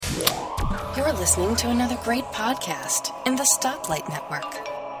You're listening to another great podcast in the Stoplight Network.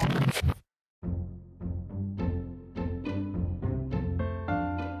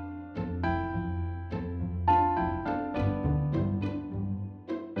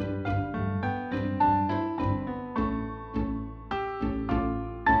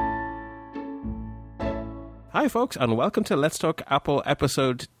 Hi folks, and welcome to Let's Talk Apple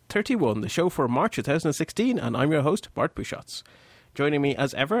episode 31, the show for March 2016, and I'm your host, Bart Busschots. Joining me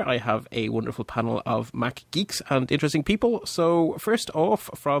as ever, I have a wonderful panel of Mac geeks and interesting people. So first off,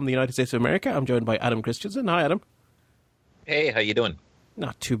 from the United States of America, I'm joined by Adam Christensen. Hi Adam. Hey, how you doing?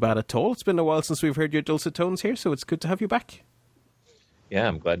 Not too bad at all. It's been a while since we've heard your dulcet tones here, so it's good to have you back. Yeah,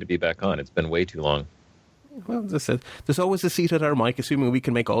 I'm glad to be back on. It's been way too long. Well, there's always a seat at our mic, assuming we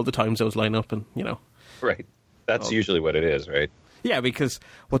can make all the time zones line up and, you know. Right. That's usually what it is, right? Yeah, because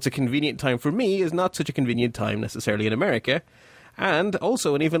what's a convenient time for me is not such a convenient time necessarily in America, and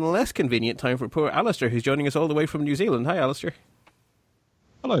also an even less convenient time for poor Alistair, who's joining us all the way from New Zealand. Hi, Alistair.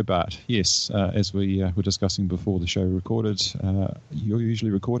 Hello, Bart. Yes, as we were discussing before the show recorded, you're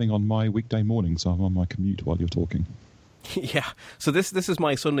usually recording on my weekday morning, so I'm on my commute while you're talking. Yeah, so this is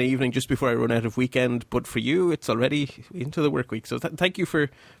my Sunday evening just before I run out of weekend, but for you, it's already into the work week. So thank you for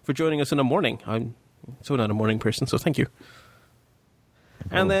joining us in the morning. I'm so not a morning person, so thank you.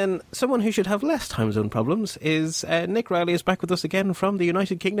 And then someone who should have less time zone problems is Nick Riley is back with us again from the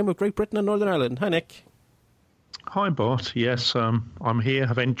United Kingdom of Great Britain and Northern Ireland. Hi, Nick. Hi, Bart. Yes, I'm here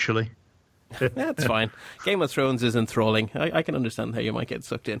eventually. That's fine. Game of Thrones is enthralling. I can understand how you might get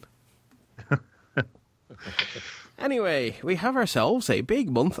sucked in. Anyway, we have ourselves a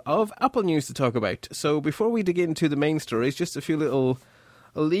big month of Apple news to talk about. So before we dig into the main stories, just a few little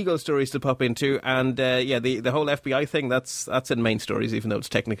legal stories to pop into, and the whole FBI thing, that's in main stories, even though it's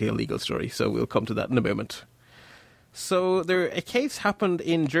technically a legal story, so we'll come to that in a moment. So a case happened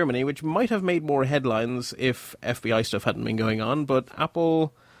in Germany which might have made more headlines if FBI stuff hadn't been going on, but there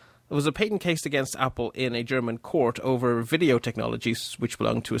was a patent case against Apple in a German court over video technologies which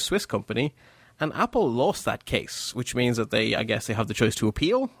belonged to a Swiss company, and Apple lost that case, which means that they have the choice to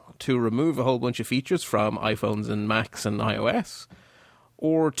appeal, to remove a whole bunch of features from iPhones and Macs and iOS,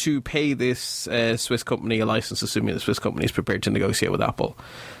 or to pay this Swiss company a license, assuming the Swiss company is prepared to negotiate with Apple.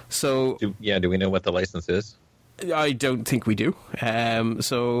 So, do we know what the license is? I don't think we do.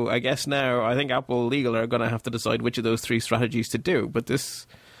 So I guess now I think Apple Legal are going to have to decide which of those three strategies to do. But this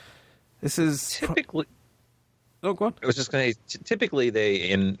is typically. Oh, go on. I was just going to say, typically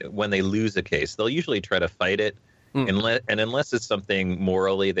when they lose a case, they'll usually try to fight it, unless it's something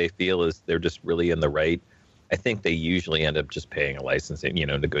morally they feel is they're just really in the right. I think they usually end up just paying a licensing,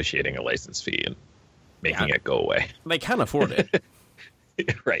 negotiating a license fee and making it go away. They can afford it.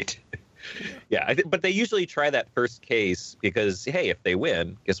 Right. Yeah, but they usually try that first case because, hey, if they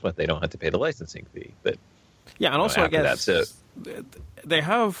win, guess what? They don't have to pay the licensing fee. But yeah, and also I guess they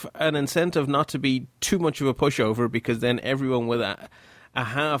have an incentive not to be too much of a pushover, because then everyone with a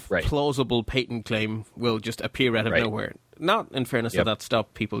half-plausible patent claim will just appear out of nowhere. Not, in fairness, that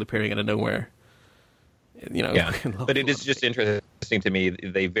stop people appearing out of nowhere. Yeah, but it is just interesting to me.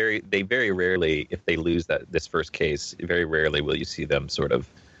 They very rarely, if they lose this first case, very rarely will you see them sort of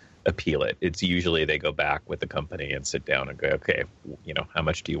appeal it. It's usually they go back with the company and sit down and go, okay, how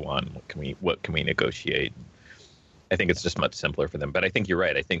much do you want? What can we negotiate? I think it's just much simpler for them. But I think you're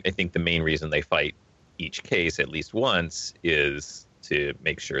right. I think the main reason they fight each case at least once is to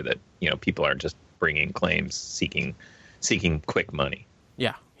make sure that people aren't just bringing claims seeking quick money.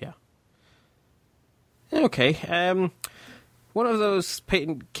 Yeah. Okay, one of those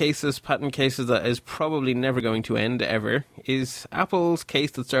patent cases that is probably never going to end ever is Apple's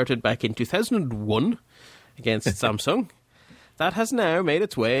case that started back in 2001 against Samsung. That has now made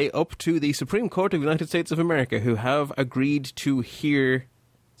its way up to the Supreme Court of the United States of America, who have agreed to hear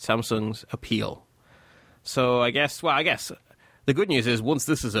Samsung's appeal. So I guess the good news is once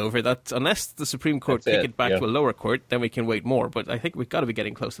this is over, that unless the Supreme Court take it back to a lower court, then we can wait more. But I think we've got to be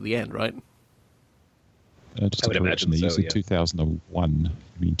getting close to the end, right? Just a correction, you said 2001,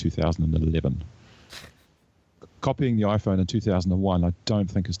 you mean 2011. Copying the iPhone in 2001, I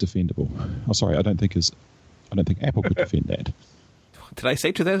don't think is defendable. Oh, sorry, I don't think Apple could defend that. Did I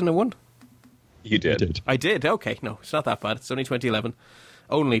say 2001? You did. I did. Okay, no, it's not that bad. It's only 2011.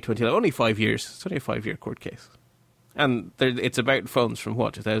 Only 5 years. It's only a 5-year court case. And it's about phones from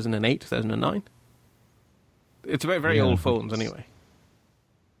 2008, 2009? It's about very old phones anyway.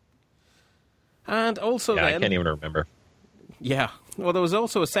 And also I can't even remember. Yeah. Well, there was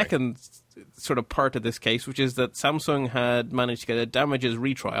also a second sort of part of this case, which is that Samsung had managed to get a damages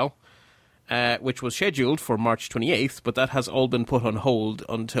retrial which was scheduled for March 28th, but that has all been put on hold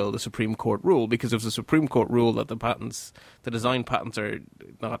until the Supreme Court rule, because if the Supreme Court rule that the design patents are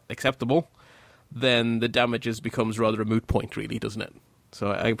not acceptable, then the damages becomes rather a moot point, really, doesn't it? So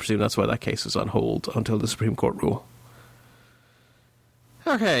I presume that's why that case is on hold until the Supreme Court rule.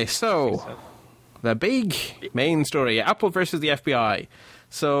 Okay, so the big main story, Apple versus the FBI.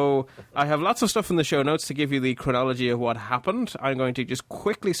 So I have lots of stuff in the show notes to give you the chronology of what happened. I'm going to just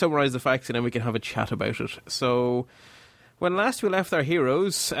quickly summarize the facts and then we can have a chat about it. So when last we left our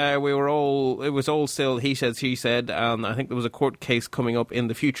heroes, it was all still he said, she said, and I think there was a court case coming up in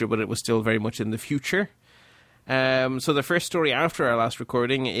the future, but it was still very much in the future. So the first story after our last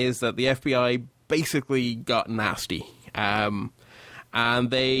recording is that the FBI basically got nasty.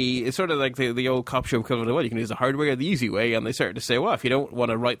 And it's sort of like the old cop show equivalent of, well, you can use the hard way or the easy way. And they started to say, well, if you don't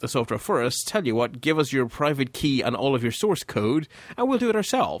want to write the software for us, tell you what, give us your private key and all of your source code, and we'll do it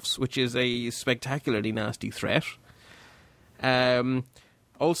ourselves, which is a spectacularly nasty threat.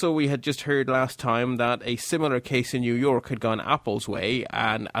 Also, we had just heard last time that a similar case in New York had gone Apple's way,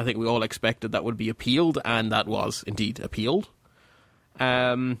 and I think we all expected that would be appealed, and that was indeed appealed.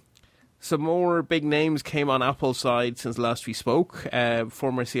 Some more big names came on Apple's side since last we spoke.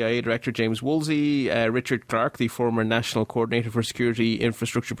 Former CIA Director James Woolsey, Richard Clark, the former National Coordinator for Security,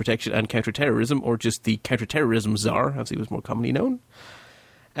 Infrastructure Protection and Counterterrorism, or just the Counterterrorism Czar, as he was more commonly known.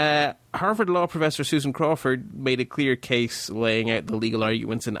 Harvard law professor Susan Crawford made a clear case laying out the legal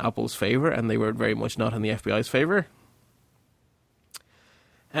arguments in Apple's favour, and they were very much not in the FBI's favour.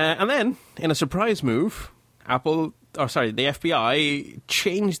 And then, in a surprise move, the FBI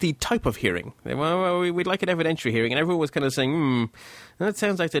changed the type of hearing. We'd like an evidentiary hearing, and everyone was kind of saying, that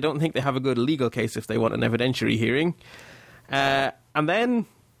sounds like they don't think they have a good legal case if they want an evidentiary hearing. And then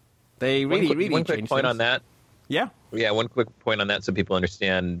they really changed one quick point things. On that. Yeah, one quick point on that so people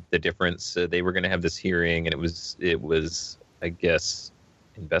understand the difference. They were going to have this hearing, and it was I guess,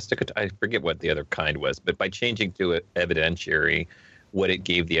 investigatory. I forget what the other kind was, but by changing to an evidentiary, what it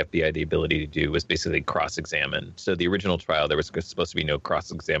gave the FBI the ability to do was basically cross-examine. So the original trial, there was supposed to be no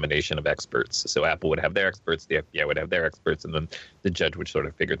cross-examination of experts. So Apple would have their experts, the FBI would have their experts, and then the judge would sort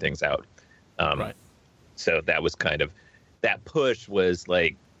of figure things out. Right. So that was kind of, that push was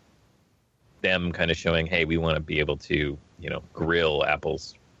like them kind of showing, hey, we want to be able to, grill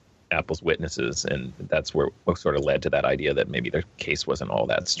Apple's witnesses, and that's what sort of led to that idea that maybe their case wasn't all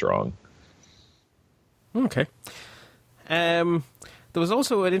that strong. Okay. There was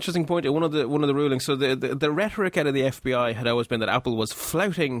also an interesting point in one of the rulings. So the rhetoric out of the FBI had always been that Apple was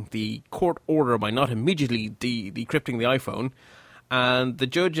flouting the court order by not immediately decrypting the iPhone. And the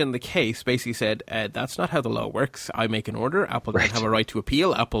judge in the case basically said, that's not how the law works. I make an order. Apple doesn't have a right to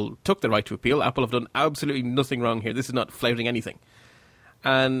appeal. Apple took the right to appeal. Apple have done absolutely nothing wrong here. This is not flouting anything.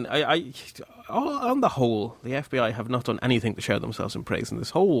 And I on the whole, the FBI have not done anything to show themselves in praise in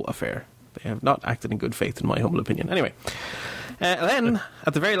this whole affair. They have not acted in good faith, in my humble opinion. Anyway, then,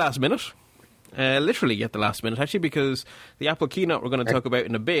 at the very last minute, literally at the last minute, actually, because the Apple keynote we're going to talk about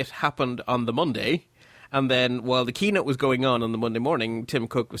in a bit happened on the Monday, and then while the keynote was going on the Monday morning, Tim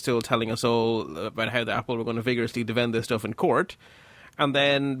Cook was still telling us all about how the Apple were going to vigorously defend this stuff in court. And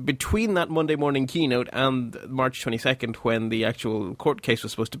then between that Monday morning keynote and March 22nd, when the actual court case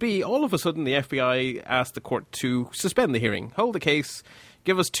was supposed to be, all of a sudden the FBI asked the court to suspend the hearing, hold the case,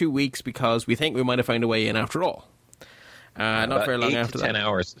 give us 2 weeks because we think we might have found a way in after all. Not very long after that. 8 to 10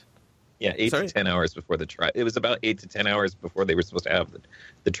 hours. Yeah, 8 to 10 hours before the trial. It was about 8 to 10 hours before they were supposed to have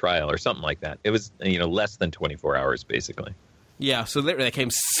the trial or something like that. It was, less than 24 hours, basically. Yeah, so literally they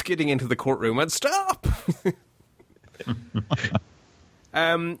came skidding into the courtroom and stop!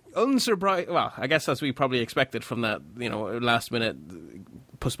 Unsurprised. Well, I guess as we probably expected from that,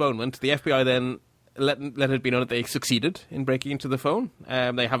 last-minute postponement, the FBI then let it be known that they succeeded in breaking into the phone.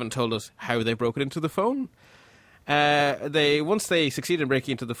 They haven't told us how they broke it into the phone. Once they succeeded in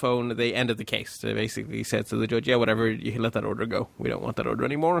breaking into the phone, they ended the case. They basically said to the judge, yeah, whatever, you can let that order go. We don't want that order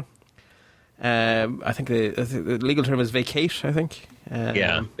anymore. I think the legal term is vacate, I think.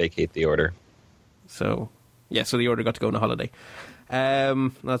 Vacate the order. So the order got to go on a holiday.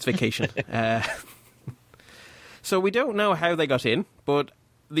 That's vacation. So we don't know how they got in, but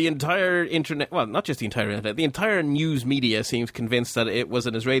the entire internet, well, not just the entire internet, the entire news media seems convinced that it was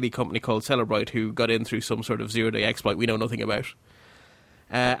an Israeli company called Cellebrite who got in through some sort of zero-day exploit we know nothing about.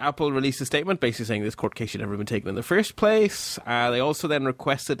 Apple released a statement basically saying this court case should never have been taken in the first place. They also then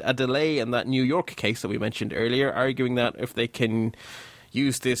requested a delay in that New York case that we mentioned earlier, arguing that if they can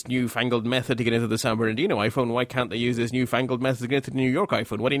use this newfangled method to get into the San Bernardino iPhone, why can't they use this newfangled method to get into the New York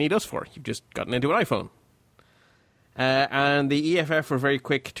iPhone? What do you need us for? You've just gotten into an iPhone. And the EFF were very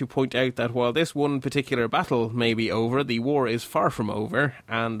quick to point out that while this one particular battle may be over, the war is far from over,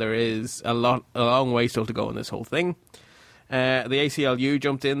 and there is a long way still to go in this whole thing. The ACLU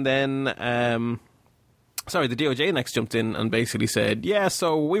jumped in then. The DOJ next jumped in and basically said, yeah,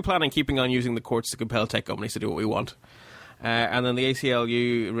 so we plan on keeping on using the courts to compel tech companies to do what we want. And then the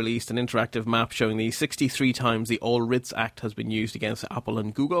ACLU released an interactive map showing the 63 times the All Writs Act has been used against Apple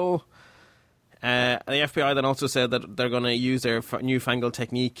and Google. The FBI then also said that they're going to use their newfangled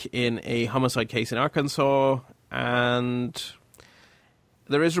technique in a homicide case in Arkansas, and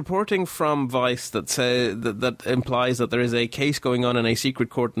there is reporting from Vice that implies that there is a case going on in a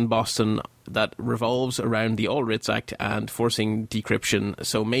secret court in Boston that revolves around the All Writs Act and forcing decryption.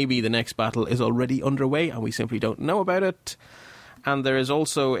 So maybe the next battle is already underway and we simply don't know about it. And there is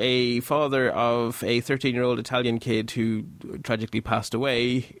also a father of a 13-year-old Italian kid who tragically passed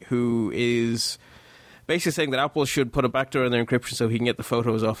away, who is basically saying that Apple should put a backdoor in their encryption so he can get the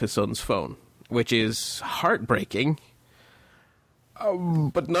photos off his son's phone, which is heartbreaking,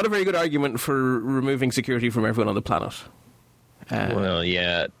 but not a very good argument for removing security from everyone on the planet. Well,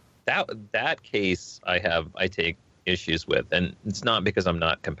 yeah, that case I take issues with, and it's not because I'm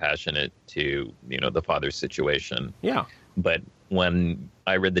not compassionate to the father's situation. Yeah, but when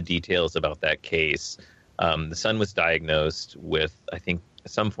I read the details about that case, the son was diagnosed with, I think,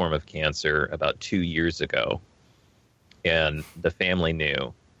 some form of cancer about 2 years ago, and the family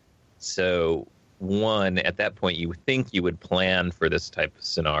knew. So, one, at that point, you would think you would plan for this type of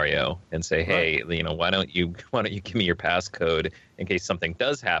scenario and say, hey, why don't you give me your passcode in case something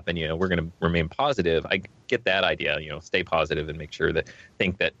does happen? We're going to remain positive. I get that idea, stay positive and make sure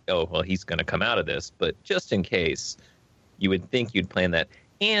think that, oh, well, he's going to come out of this. But just in case, you would think you'd plan that.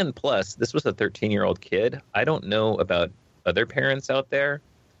 And plus, this was a 13-year-old kid. I don't know about other parents out there,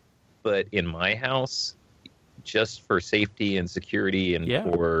 but in my house, just for safety and security and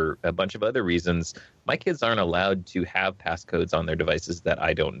for a bunch of other reasons, my kids aren't allowed to have passcodes on their devices that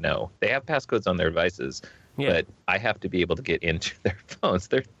I don't know. They have passcodes on their devices, but I have to be able to get into their phones.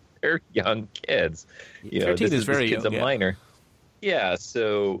 They're young kids. 13 is very young. This kid's a minor. Yeah,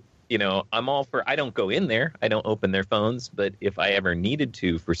 so I'm all for, I don't go in there. I don't open their phones. But if I ever needed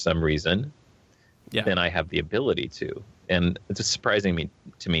to for some reason, then I have the ability to. And it's just surprising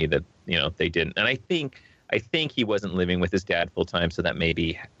to me that, they didn't. And I think he wasn't living with his dad full time. So that may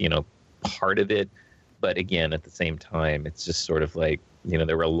be, part of it. But again, at the same time, it's just sort of like,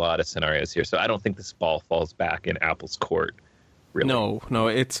 there were a lot of scenarios here. So I don't think this ball falls back in Apple's court. Really. No,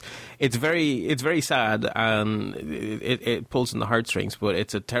 it's very sad, and it pulls in the heartstrings. But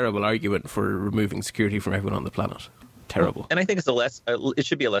it's a terrible argument for removing security from everyone on the planet. Terrible. And I think it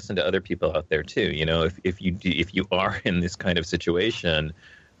should be a lesson to other people out there too. If you are in this kind of situation,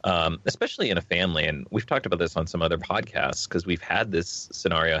 especially in a family, and we've talked about this on some other podcasts because we've had this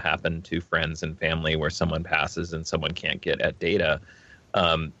scenario happen to friends and family where someone passes and someone can't get at data.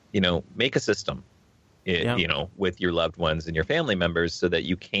 Make a system. With your loved ones and your family members so that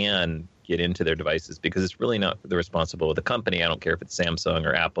you can get into their devices, because it's really not the responsibility of the company. I don't care if it's Samsung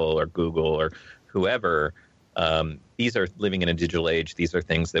or Apple or Google or whoever. These are living in a digital age. These are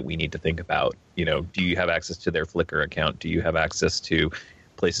things that we need to think about. Do you have access to their Flickr account? Do you have access to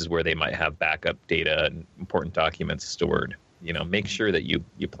places where they might have backup data and important documents stored? Make sure that you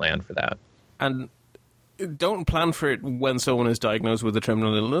plan for that. And don't plan for it when someone is diagnosed with a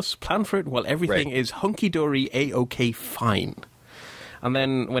terminal illness. Plan for it while everything is hunky-dory, A-OK, fine. And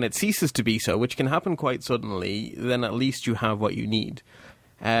then when it ceases to be so, which can happen quite suddenly, then at least you have what you need.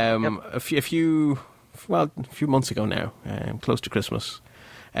 A few months ago now, close to Christmas,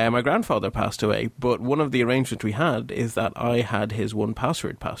 my grandfather passed away, but one of the arrangements we had is that I had his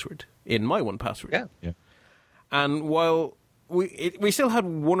 1Password in my 1Password. Yeah. And while we still had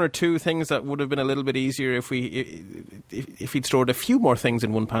one or two things that would have been a little bit easier if he'd stored a few more things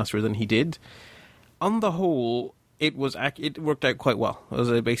in 1Password than he did. On the whole, it worked out quite well. It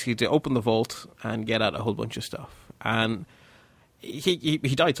was basically to open the vault and get at a whole bunch of stuff. And he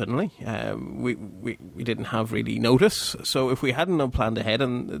died suddenly. We didn't have really notice. So if we hadn't planned ahead,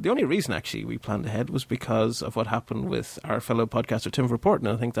 and the only reason actually we planned ahead was because of what happened with our fellow podcaster Tim Verpoort, and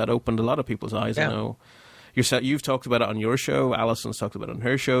I think that opened a lot of people's eyes. Yeah. I know you've talked about it on your show. Alison's talked about it on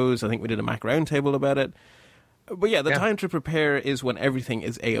her shows. I think we did a Mac Roundtable about it. But yeah, the time to prepare is when everything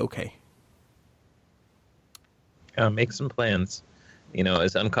is A-OK. Make some plans.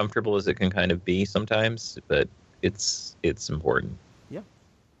 As uncomfortable as it can kind of be sometimes, but it's important. Yeah.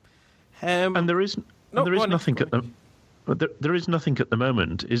 And there is nothing at the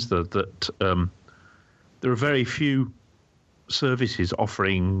moment, is there? That there are very few services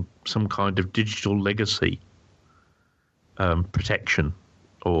offering some kind of digital legacy protection,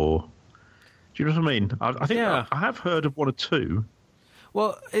 or do you know what I mean? I think I have heard of one or two.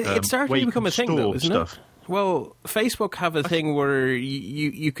 Well, it's starting to become a thing, though, isn't it? Well, Facebook have a thing where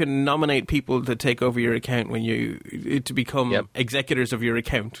you can nominate people to take over your account to become executors of your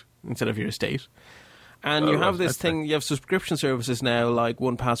account instead of your estate. And you have this thing. You have subscription services now, like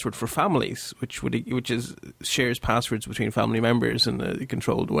 1Password for families, which shares passwords between family members in a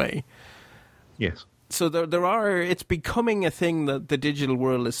controlled way. Yes. So there are. It's becoming a thing that the digital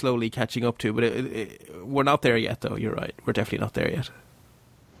world is slowly catching up to, but we're not there yet. Though you're right, we're definitely not there yet.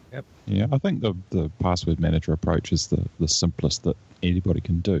 Yep. Yeah, I think the password manager approach is the simplest that anybody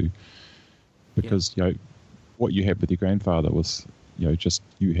can do, because what you had with your grandfather was just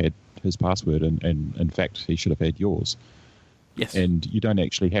you had his password, and in fact he should have had yours. Yes. And you don't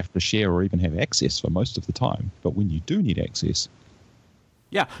actually have to share or even have access for most of the time, but when you do need access.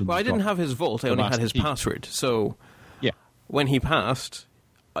 Yeah, well, I didn't have his vault. I only had his password. So when he passed,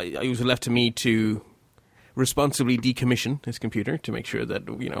 it was left to me to responsibly decommission his computer to make sure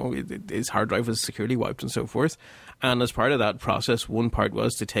that his hard drive was securely wiped and so forth. And as part of that process, one part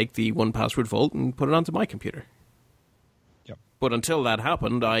was to take the 1Password vault and put it onto my computer. Yep. But until that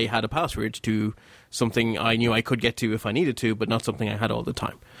happened, I had a password to something I knew I could get to if I needed to, but not something I had all the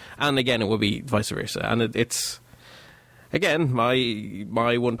time. And again, it would be vice versa. And it's... Again, my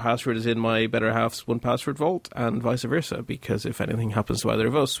 1Password is in my better half's 1Password vault, and vice versa, because if anything happens to either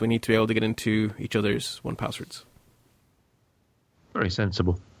of us, we need to be able to get into each other's 1Passwords. Very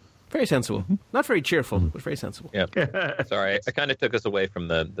sensible. Very sensible. Mm-hmm. Not very cheerful, but very sensible. Yeah. Sorry, I kind of took us away from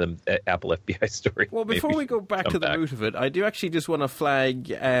the Apple FBI story. Well, before we go back to the root of it, I do actually just want to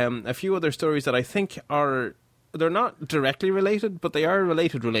flag a few other stories that I think they're not directly related, but they are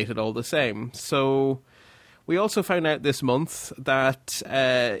related all the same. So... We also found out this month that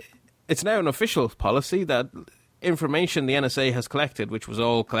it's now an official policy that information the NSA has collected, which was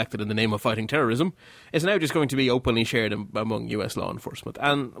all collected in the name of fighting terrorism, is now just going to be openly shared among US law enforcement.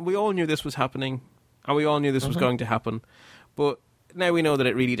 And we all knew this was happening, and we all knew this was going to happen. But now we know that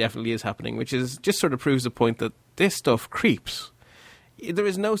it really definitely is happening, which is just sort of proves the point that this stuff creeps. There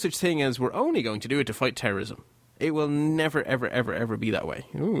is no such thing as we're only going to do it to fight terrorism. It will never, ever, ever, ever be that way.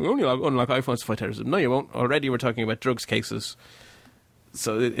 Only unlock iPhones to fight terrorism. No, you won't. Already we're talking about drugs cases.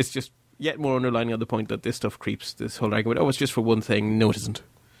 So it's just yet more underlining of the point that this stuff creeps, this whole argument. Oh, it's just for one thing. No, it isn't.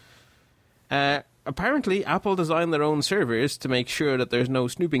 Apparently, Apple designed their own servers to make sure that there's no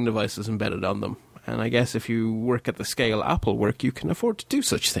snooping devices embedded on them. And I guess if you work at the scale Apple work, you can afford to do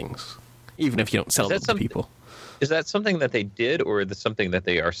such things, even if you don't sell them to people. Is that something that they did, or is it something that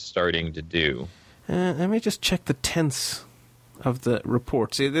they are starting to do? Let me just check the tense of the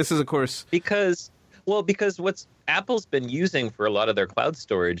report. See, this is, of course... Because what's Apple's been using for a lot of their cloud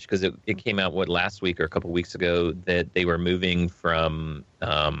storage, because it came out, last week or a couple of weeks ago, that they were moving from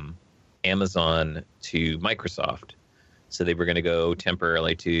Amazon to Microsoft. So they were going to go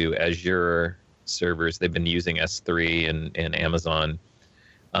temporarily to Azure servers. They've been using S3 and Amazon.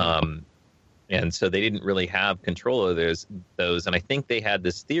 And so they didn't really have control of those. And I think they had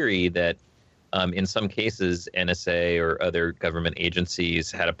this theory that in some cases, NSA or other government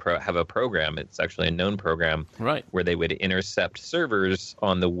agencies have a program. It's actually a known program, right, where they would intercept servers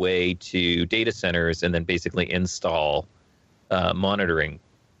on the way to data centers and then basically install monitoring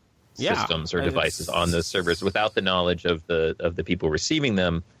systems or devices on those servers without the knowledge of the people receiving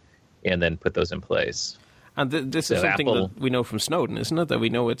them, and then put those in place. And this is something that we know from Snowden, isn't it? That we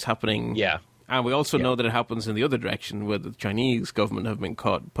know it's happening. Yeah. And we also know that it happens in the other direction, where the Chinese government have been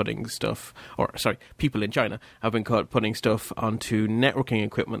caught putting stuff, people in China have been caught putting stuff onto networking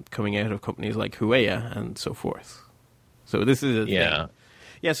equipment coming out of companies like Huawei and so forth. So this is a thing.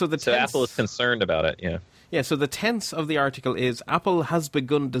 Yeah, so Apple is concerned about it, yeah. Yeah, so the tense of the article is Apple has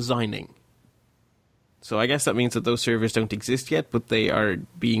begun designing. So I guess that means that those servers don't exist yet, but they are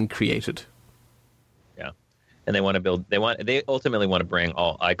being created. And they ultimately want to bring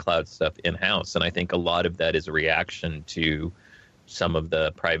all iCloud stuff in-house. And I think a lot of that is a reaction to some of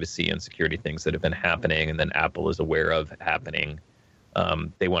the privacy and security things that have been happening, and then Apple is aware of happening.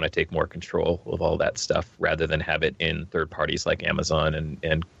 They want to take more control of all that stuff rather than have it in third parties like Amazon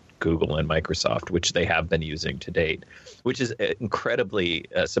and Google and Microsoft, which they have been using to date, which is incredibly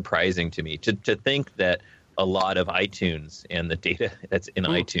surprising to me to think that a lot of iTunes and the data that's in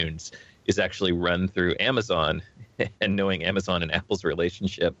iTunes is actually run through Amazon, and knowing Amazon and Apple's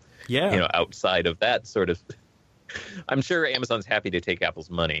relationship, outside of that sort of I'm sure Amazon's happy to take Apple's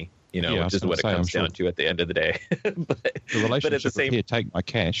money, which is what it comes down to at the end of the day. The relationship with here, take my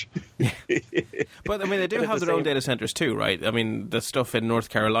cash. But I mean, they do have their own data centers too, right? I mean, the stuff in North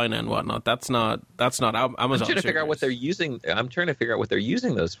Carolina and whatnot. That's not Amazon. I'm trying to figure out what they're using. I'm trying to figure out what they're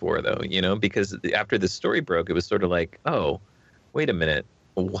using those for, though. Because after this story broke, it was sort of like, oh, wait a minute,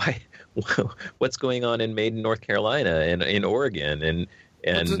 why? What's going on in Maiden, North Carolina, and in Oregon,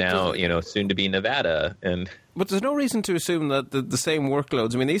 and now soon to be Nevada, But there's no reason to assume that the same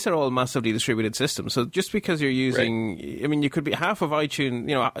workloads. I mean, these are all massively distributed systems. So just because you're using, right. I mean, you could be half of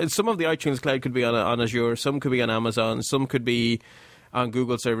iTunes. Some of the iTunes cloud could be on Azure, some could be on Amazon, some could be on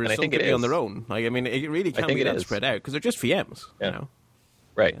Google servers, some could be on their own. Like, I mean, it really can be that spread out because they're just VMs. Yeah.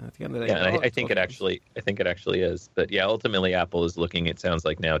 Right. At the end of the day, I think it actually is. But yeah, ultimately, Apple is looking. It sounds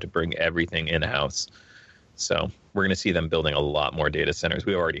like now to bring everything in house. So we're going to see them building a lot more data centers.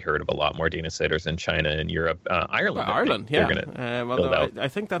 We already heard of a lot more data centers in China and Europe, Ireland. Ireland, yeah. I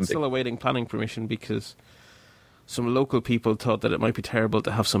think that's still awaiting planning permission because some local people thought that it might be terrible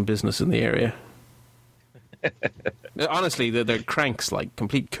to have some business in the area. Honestly, they're cranks, like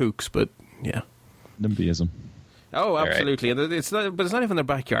complete kooks, but yeah. NIMBYism. Oh, absolutely. Right. And it's not even their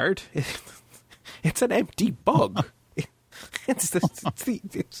backyard. It's an empty bog. There's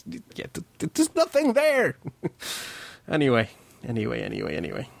nothing there. Anyway.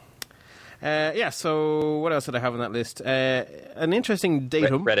 So what else did I have on that list? An interesting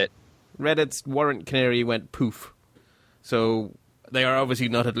datum. Reddit's warrant canary went poof. So they are obviously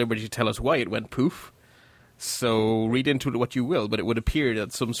not at liberty to tell us why it went poof. So read into it what you will, but it would appear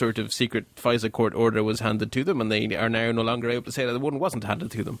that some sort of secret FISA court order was handed to them, and they are now no longer able to say that one wasn't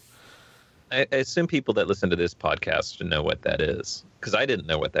handed to them. I assume people that listen to this podcast know what that is, because I didn't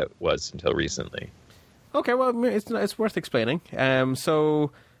know what that was until recently. Okay, well, it's worth explaining.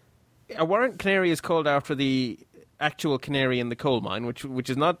 So a warrant canary is called after the actual canary in the coal mine, which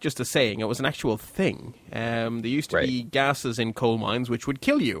is not just a saying, it was an actual thing. There used to be gases in coal mines which would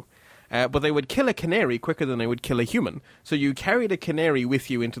kill you. But they would kill a canary quicker than they would kill a human. So you carried a canary with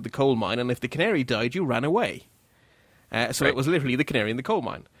you into the coal mine, and if the canary died, you ran away. It was literally the canary in the coal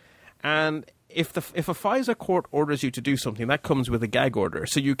mine. And if a FISA court orders you to do something, that comes with a gag order.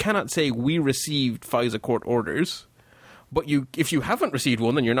 So you cannot say, we received FISA court orders, but if you haven't received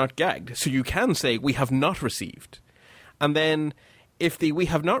one, then you're not gagged. So you can say, we have not received. And then if the we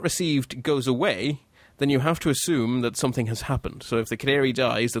have not received goes away, then you have to assume that something has happened. So if the canary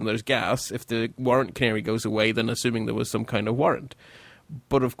dies, then there's gas. If the warrant canary goes away, then assuming there was some kind of warrant.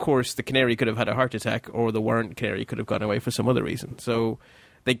 But of course, the canary could have had a heart attack, or the warrant canary could have gone away for some other reason. So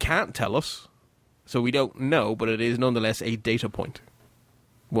they can't tell us, so we don't know, but it is nonetheless a data point.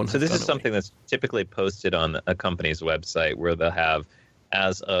 So this is something that's typically posted on a company's website where they'll have,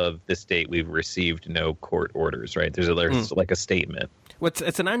 as of this date, we've received no court orders, right? There's like a statement. Well,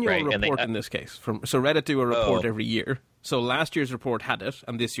 it's an annual report in this case. So Reddit do a report every year. So last year's report had it,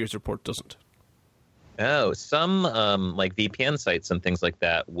 and this year's report doesn't. Oh, some like VPN sites and things like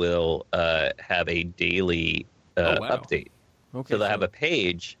that will have a daily update. Okay, so they'll have a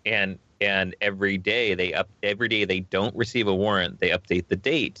page, and every day they don't receive a warrant, they update the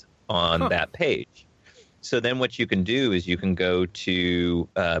date on that page. So then what you can do is you can go to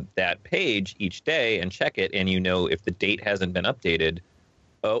that page each day and check it, and if the date hasn't been updated,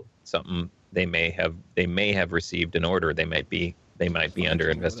 they may have received an order. They might be under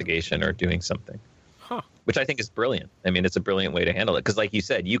investigation or doing something. Which I think is brilliant. I mean, it's a brilliant way to handle it because, like you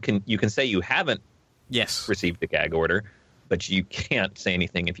said, you can say you haven't received a gag order, but you can't say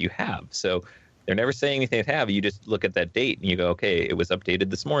anything if you have. So they're never saying anything if they have. You just look at that date and you go, okay, it was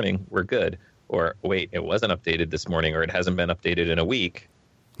updated this morning. We're good. Or wait, it wasn't updated this morning, or it hasn't been updated in a week.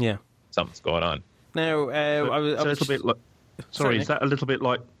 Yeah, something's going on. Now, is that a little bit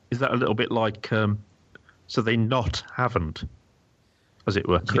like? So they haven't, as it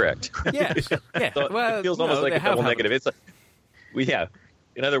were. Correct. Yes. Yeah. So it feels almost like a double negative. It's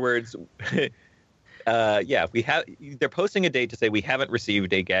in other words, they're posting a date to say we haven't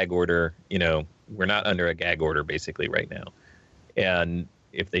received a gag order. We're not under a gag order basically right now, and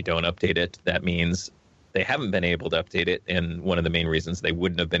if they don't update it, that means they haven't been able to update it. And one of the main reasons they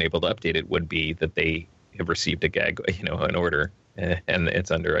wouldn't have been able to update it would be that they have received a gag, an order, and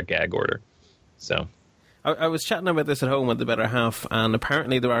it's under a gag order. So I was chatting about this at home with the better half, and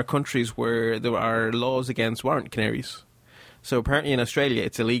apparently there are countries where there are laws against warrant canaries. So apparently in Australia,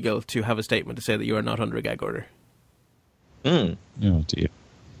 it's illegal to have a statement to say that you are not under a gag order. Oh, dear.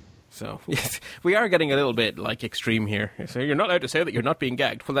 So, yes, we are getting a little bit, extreme here. So you're not allowed to say that you're not being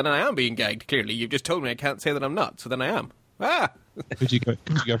gagged. Well, then I am being gagged, clearly. You've just told me I can't say that I'm not, so then I am. Could you go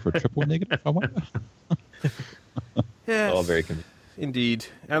for a triple negative, I wonder? Yes. All very confusing. Indeed.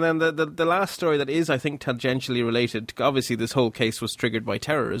 And then the last story that is, I think, tangentially related, obviously this whole case was triggered by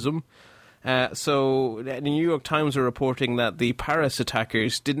terrorism. So the New York Times are reporting that the Paris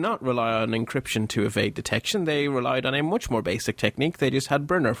attackers did not rely on encryption to evade detection. They relied on a much more basic technique. They just had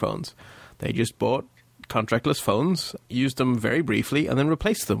burner phones. They just bought contractless phones, used them very briefly, and then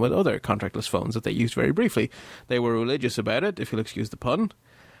replaced them with other contractless phones that they used very briefly. They were religious about it, if you'll excuse the pun.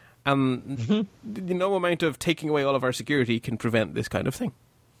 And no amount of taking away all of our security can prevent this kind of thing.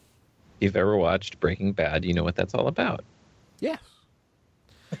 If you've ever watched Breaking Bad, you know what that's all about. Yes.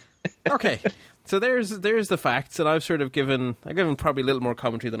 Okay. So there's the facts, and I've given probably a little more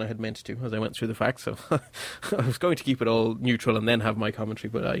commentary than I had meant to as I went through the facts. So I was going to keep it all neutral and then have my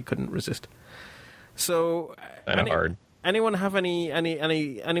commentary, but I couldn't resist. So kind of hard. Anyone have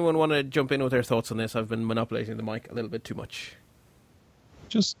anyone want to jump in with their thoughts on this? I've been manipulating the mic a little bit too much.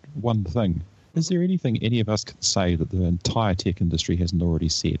 Just one thing. Is there anything any of us can say that the entire tech industry hasn't already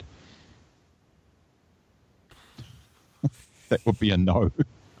said? That would be a no.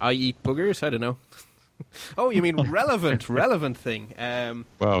 I eat boogers? I don't know. Oh, you mean relevant thing.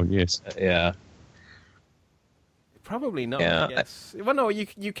 Well, yes. Yeah. Probably not, yeah. Yes. Well, no,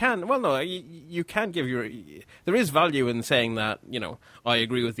 you can. Well, no, you can give your... There is value in saying that, I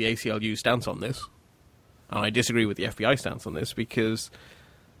agree with the ACLU stance on this. And I disagree with the FBI stance on this because...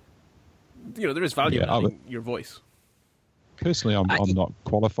 there is value in having your voice. Personally, I'm not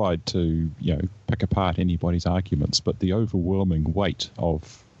qualified to, pick apart anybody's arguments, but the overwhelming weight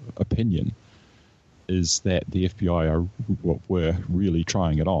of opinion is that the FBI were really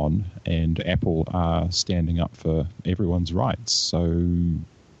trying it on, and Apple are standing up for everyone's rights. So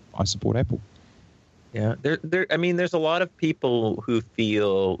I support Apple. Yeah, there's a lot of people who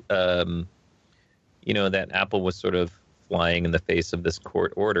feel, that Apple was sort of flying in the face of this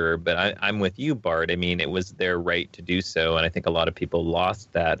court order, but I'm with you, Bart. I mean, it was their right to do so, and I think a lot of people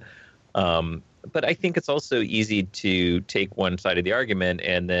lost that. But I think it's also easy to take one side of the argument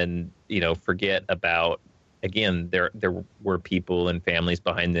and then, forget about, again, there were people and families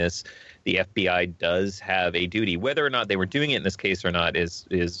behind this. The FBI does have a duty. Whether or not they were doing it in this case or not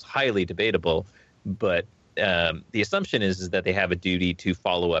is highly debatable, but the assumption is that they have a duty to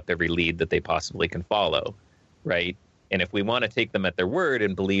follow up every lead that they possibly can follow, right? And if we want to take them at their word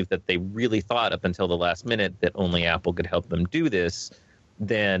and believe that they really thought up until the last minute that only Apple could help them do this,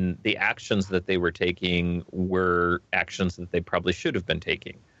 then the actions that they were taking were actions that they probably should have been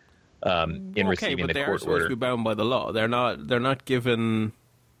taking in receiving the court order. Okay, but they are supposed to be bound by the law. They're not given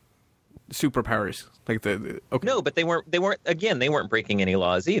superpowers like the. Okay. No, but they weren't breaking any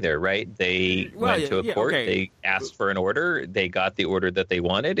laws either, right? They went to a court. Okay. They asked for an order. They got the order that they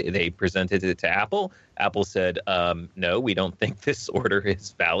wanted. They presented it to Apple. Apple said, "No, we don't think this order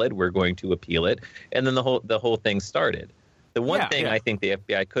is valid. We're going to appeal it." And then the whole thing started. The one thing I think the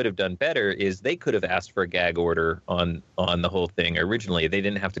FBI could have done better is they could have asked for a gag order on the whole thing originally. They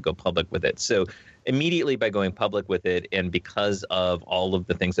didn't have to go public with it. So immediately by going public with it, and because of all of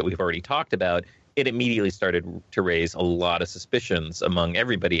the things that we've already talked about, it immediately started to raise a lot of suspicions among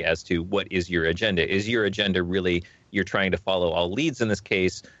everybody as to what is your agenda. Is your agenda really you're trying to follow all leads in this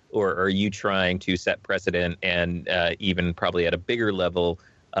case, or are you trying to set precedent and even probably at a bigger level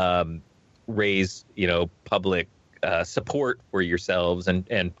raise public support for yourselves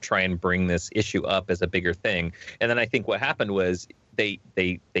and try and bring this issue up as a bigger thing? And then I think what happened was they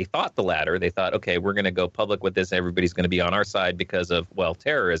thought the latter. They thought, okay, we're going to go public with this. Everybody's going to be on our side because of,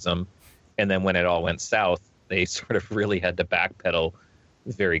 terrorism. And then when it all went south, they sort of really had to backpedal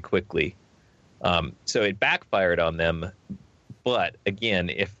very quickly. So it backfired on them. But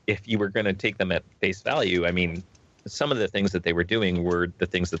again, if you were going to take them at face value, I mean, some of the things that they were doing were the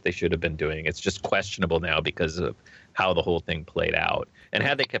things that they should have been doing. It's just questionable now because of how the whole thing played out. And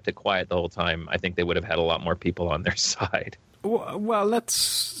had they kept it quiet the whole time, I think they would have had a lot more people on their side. Well,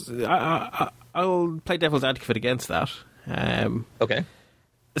 I'll play devil's advocate against that. Okay.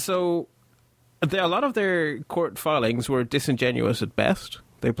 So a lot of their court filings were disingenuous at best.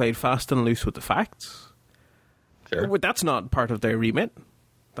 They played fast and loose with the facts. Sure. That's not part of their remit.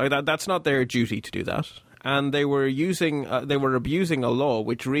 That's not their duty to do that. And they were abusing a law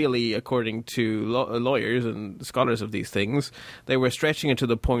which really, according to lawyers and scholars of these things, they were stretching it to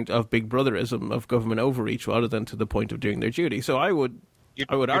the point of big brotherism, of government overreach, rather than to the point of doing their duty. So I would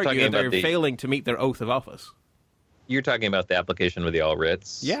argue that they're failing to meet their oath of office. You're talking about the application of the all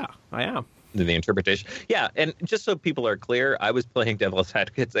writs? Yeah, I am. The interpretation. Yeah, and just so people are clear, I was playing devil's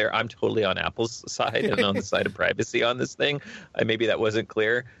advocate there. I'm totally on Apple's side and on the side of privacy on this thing. Maybe that wasn't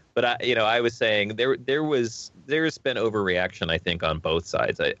clear. But I was saying there's been overreaction, I think, on both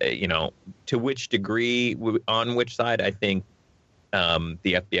sides. To which degree, on which side, I think the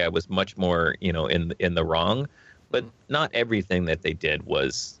FBI was much more, in the wrong. But not everything that they did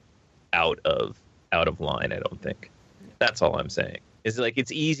was out of line. I don't think. That's all I'm saying. Is like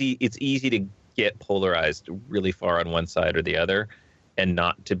it's easy to get polarized really far on one side or the other, and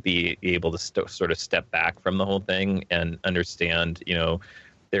not to be able to sort of step back from the whole thing and understand.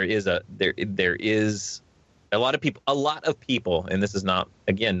 There is a lot of people, and this is not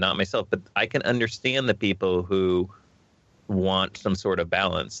myself, but I can understand the people who want some sort of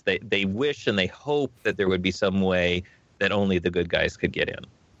balance. They wish and they hope that there would be some way that only the good guys could get in.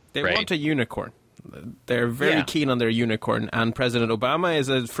 They want a unicorn. They're very keen on their unicorn, and President Obama is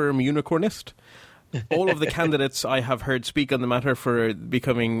a firm unicornist. All of the candidates I have heard speak on the matter for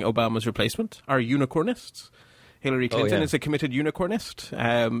becoming Obama's replacement are unicornists. Hillary Clinton is a committed unicornist.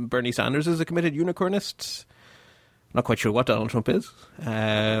 Bernie Sanders is a committed unicornist. Not quite sure what Donald Trump is.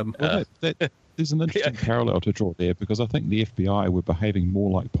 There's an interesting parallel to draw there, because I think the FBI were behaving more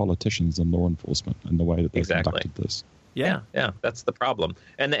like politicians than law enforcement in the way that they conducted this. Yeah, that's the problem.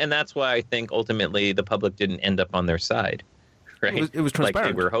 And that's why I think ultimately the public didn't end up on their side. Right? It was transparent.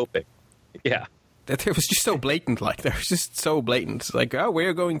 Like they were hoping. Yeah. It was just so blatant. Like, they're just so blatant. Like, oh,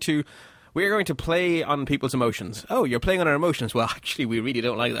 we're going to play on people's emotions. Oh, you're playing on our emotions. Well, actually, we really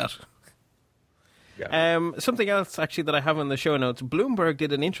don't like that. Yeah. Something else, actually, that I have in the show notes. Bloomberg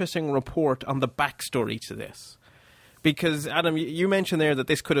did an interesting report on the backstory to this. Because, Adam, you mentioned there that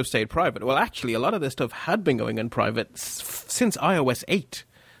this could have stayed private. Well, actually, a lot of this stuff had been going in private since iOS 8.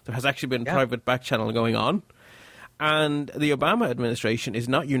 There has actually been private back channel going on. And the Obama administration is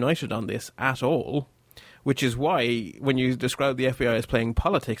not united on this at all, which is why when you describe the FBI as playing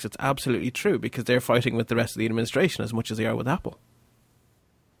politics, it's absolutely true, because they're fighting with the rest of the administration as much as they are with Apple.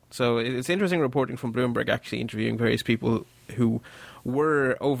 So it's interesting reporting from Bloomberg, actually interviewing various people who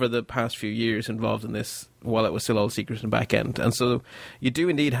were, over the past few years, involved in this while it was still all secret and back end. And so you do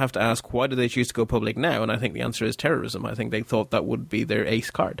indeed have to ask, why do they choose to go public now? And I think the answer is terrorism. I think they thought that would be their ace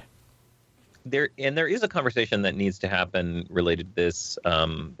card. There is a conversation that needs to happen related to this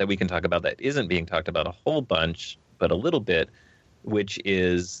that we can talk about that isn't being talked about a whole bunch, but a little bit, which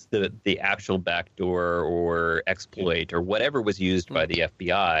is the actual backdoor or exploit or whatever was used by the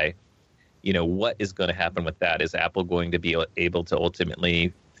FBI. What is going to happen with that? Is Apple going to be able to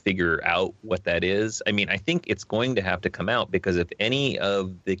ultimately figure out what that is? I mean, I think it's going to have to come out, because if any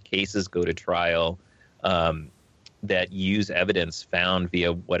of the cases go to trial that use evidence found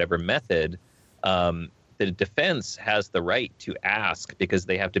via whatever method, the defense has the right to ask, because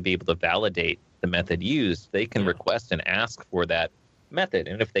they have to be able to validate the method used. They can request and ask for that method.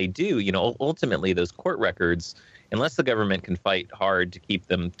 And if they do, ultimately those court records, unless the government can fight hard to keep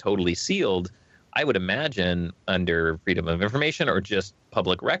them totally sealed, I would imagine under Freedom of Information or just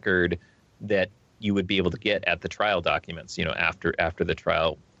public record that you would be able to get at the trial documents, after the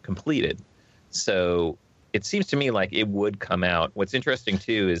trial completed. So it seems to me like it would come out. What's interesting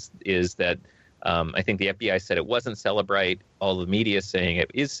too is that I think the FBI said it wasn't Cellebrite. All the media is saying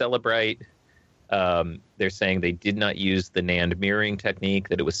it is Cellebrite. They're saying they did not use the NAND mirroring technique,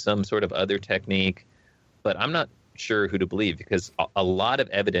 that it was some sort of other technique. But I'm not sure who to believe, because a lot of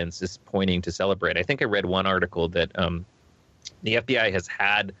evidence is pointing to Cellebrite. I think I read one article that the FBI has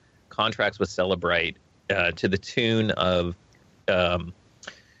had contracts with Cellebrite to the tune of a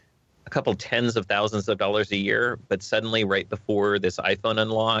couple tens of thousands of dollars a year, but suddenly right before this iPhone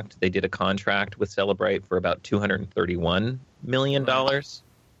unlocked, they did a contract with Cellebrite for about $231 million. Right.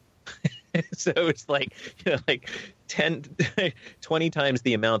 So it's like 20 times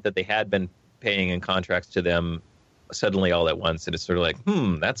the amount that they had been paying in contracts to them suddenly all at once. And it's sort of like,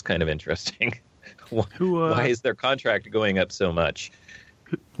 that's kind of interesting. Why is their contract going up so much?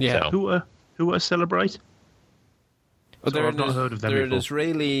 Yeah. So. Who are Cellebrite? Well, I've not heard of them before. They're an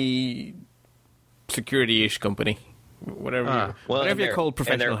Israeli security-ish company. Whatever you're called,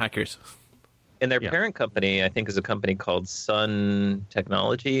 professional hackers. And their parent company, I think, is a company called Sun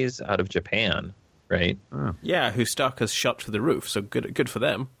Technologies out of Japan, right? Oh. Yeah, whose stock has shot to the roof, so good for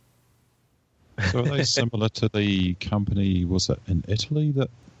them. So are they similar to the company, was it in Italy,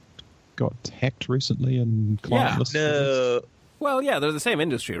 that got hacked recently and client listed? No. Well, yeah, they're the same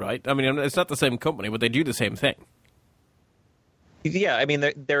industry, right? I mean, it's not the same company, but they do the same thing. Yeah, I mean,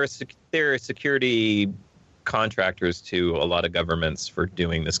 they're security contractors to a lot of governments for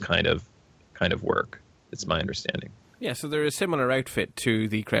doing this kind of work. It's my understanding. Yeah, so they're a similar outfit to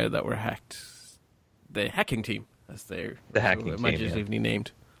the crowd that were hacked. The hacking team, as they're imaginatively named.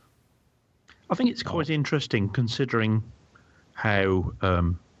 I think it's quite interesting, considering how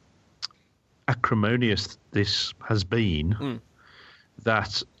acrimonious this has been,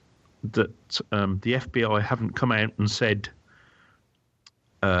 that the FBI haven't come out and said,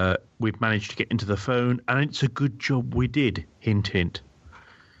 we've managed to get into the phone, and it's a good job we did, hint, hint.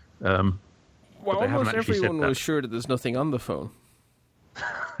 Well, almost everyone was sure that there's nothing on the phone,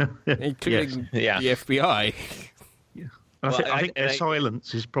 including the FBI. Yeah. I think their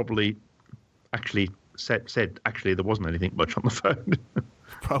silence is probably actually said actually there wasn't anything much on the phone.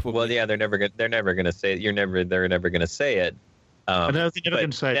 Probably. Well, yeah, they're never going to say it. They're never going to say it. I know they're never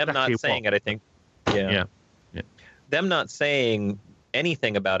going to say them exactly not saying it. I think. Yeah. Them not saying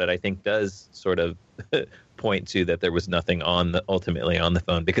anything about it, I think, does sort of point to that there was nothing ultimately on the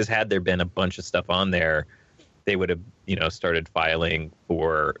phone, because had there been a bunch of stuff on there, they would have, started filing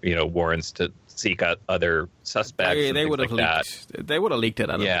for, warrants to seek out other suspects. They would have leaked. They would have leaked it.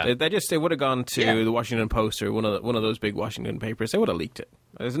 They would have gone to the Washington Post or one of those big Washington papers. They would have leaked it.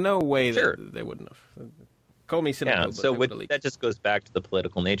 There's no way that they wouldn't have. Call me cynical. Yeah. So that just goes back to the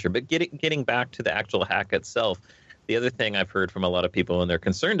political nature. But getting back to the actual hack itself. The other thing I've heard from a lot of people and they're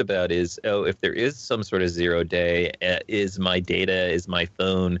concerned about is, if there is some sort of 0 day, is my data, is my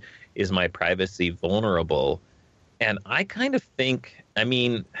phone, is my privacy vulnerable? And I kind of think,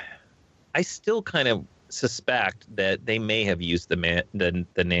 I still kind of suspect that they may have used the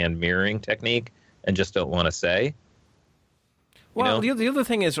NAND mirroring technique and just don't want to say. Well, the other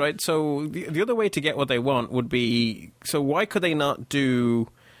thing is, right, so the other way to get what they want would be, so why could they not do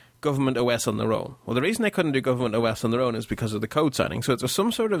Government OS on their own? Well, the reason they couldn't do Government OS on their own is because of the code signing. So if there's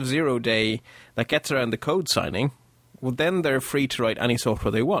some sort of 0 day that gets around the code signing, well, then they're free to write any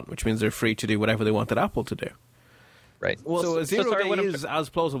software they want, which means they're free to do whatever they wanted Apple to do. Right. Well, so a 0 day is as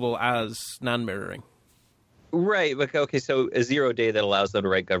plausible as NAND mirroring. Right. Okay, so a 0 day that allows them to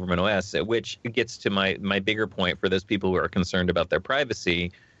write Government OS, which gets to my bigger point for those people who are concerned about their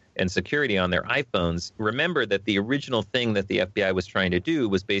privacy and security on their iPhones. Remember that the original thing that the FBI was trying to do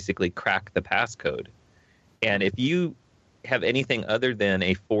was basically crack the passcode. And if you have anything other than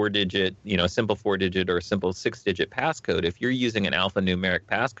a 4-digit, simple 4-digit or a simple 6-digit passcode, if you're using an alphanumeric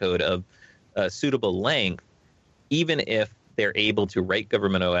passcode of a suitable length, even if they're able to write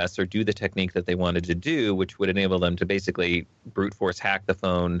Government OS or do the technique that they wanted to do, which would enable them to basically brute force hack the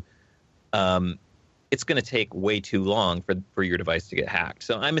phone, it's going to take way too long for your device to get hacked.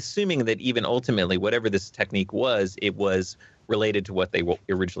 So I'm assuming that even ultimately, whatever this technique was, it was related to what they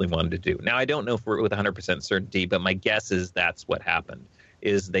originally wanted to do. Now, I don't know with 100% certainty, but my guess is that's what happened,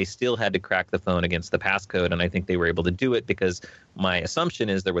 is they still had to crack the phone against the passcode, and I think they were able to do it because my assumption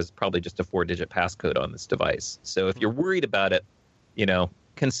is there was probably just a 4-digit passcode on this device. So if you're worried about it,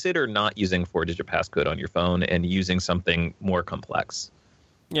 consider not using 4-digit passcode on your phone and using something more complex.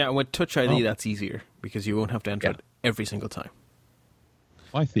 Yeah, with Touch ID, that's easier because you won't have to enter it every single time.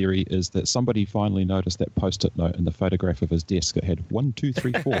 My theory is that somebody finally noticed that Post-it note in the photograph of his desk. It had 1, 2,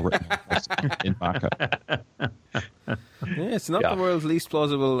 3, 4 written in marker. Yeah, it's not the world's least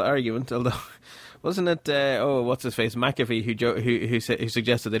plausible argument, although wasn't it? What's his face, McAfee, who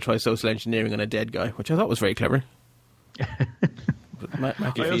suggested they try social engineering on a dead guy, which I thought was very clever. But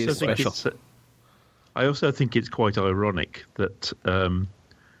McAfee is special. I also think it's quite ironic that.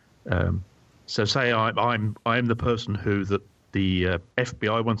 So say I'm the person who the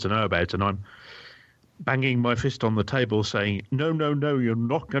FBI wants to know about, and I'm banging my fist on the table saying, no, you're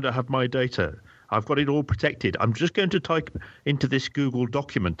not going to have my data. I've got it all protected. I'm just going to type into this Google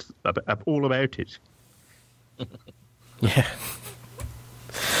document all about it. Yeah.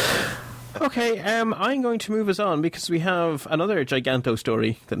 Okay, I'm going to move us on because we have another Giganto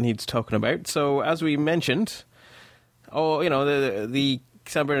story that needs talking about. So, as we mentioned, the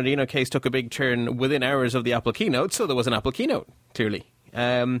San Bernardino case took a big turn within hours of the Apple keynote, so there was an Apple keynote, clearly.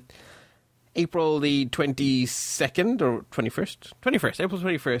 April the 22nd or 21st? 21st, April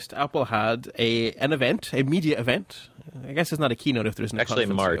 21st, Apple had an event, a media event. I guess it's not a keynote if there isn't a conference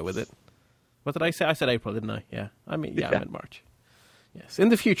to go with it. What did I say? I said April, didn't I? Yeah. I meant March. Yes. In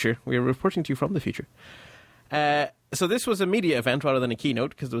the future. We are reporting to you from the future. So this was a media event rather than a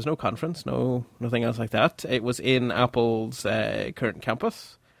keynote because there was no conference, nothing else like that. It was in Apple's current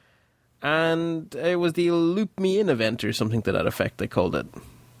campus. And it was the Loop Me In event or something to that effect, they called it.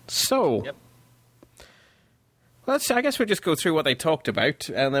 So, I guess we'll just go through what they talked about,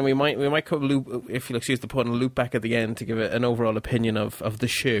 and then we might loop, if you'll excuse the pun, loop back at the end to give it an overall opinion of the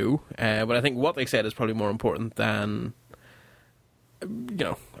show. But I think what they said is probably more important than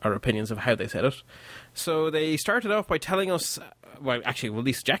our opinions of how they said it. So they started off by telling us,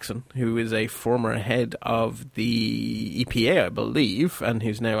 Lisa Jackson, who is a former head of the EPA, I believe, and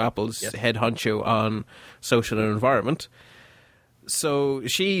who's now Apple's head honcho on social and environment, So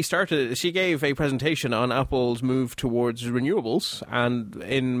she gave a presentation on Apple's move towards renewables, and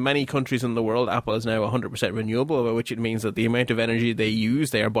in many countries in the world, Apple is now 100% renewable, by which it means that the amount of energy they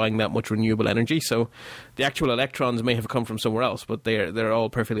use, they are buying that much renewable energy. So the actual electrons may have come from somewhere else, but they're all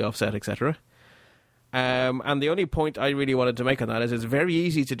perfectly offset, etc. And the only point I really wanted to make on that is it's very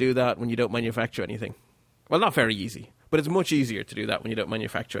easy to do that when you don't manufacture anything. Well, not very easy, but it's much easier to do that when you don't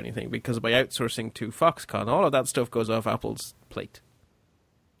manufacture anything, because by outsourcing to Foxconn, all of that stuff goes off Apple's plate.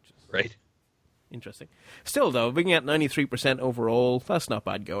 Right. Interesting. Still, though, being at 93% overall, that's not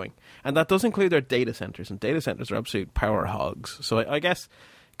bad going. And that does include their data centers, and data centers are absolute power hogs. So I guess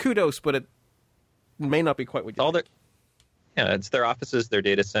kudos, but it may not be quite what you think. Yeah, it's their offices, their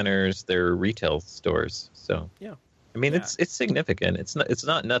data centers, their retail stores. So yeah, I mean, it's significant. It's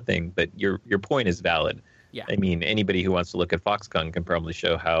not nothing, but your point is valid. Yeah. I mean, anybody who wants to look at Foxconn can probably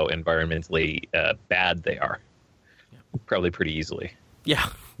show how environmentally bad they are. Yeah. Probably pretty easily. Yeah,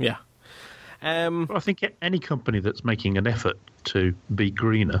 yeah. Well, I think any company that's making an effort to be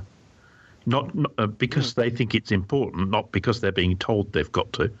greener, not because they think it's important, not because they're being told they've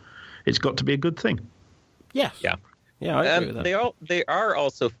got to, it's got to be a good thing. Yes. Yeah. Yeah, I agree with that. They are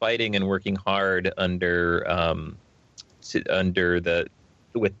also fighting and working hard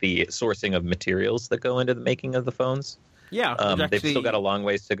with the sourcing of materials that go into the making of the phones. Yeah, they've still got a long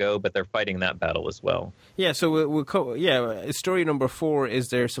ways to go, but they're fighting that battle as well. Yeah, so story number 4 is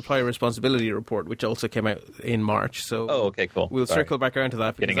their supplier responsibility report, which also came out in March. So okay, cool. We'll circle back around to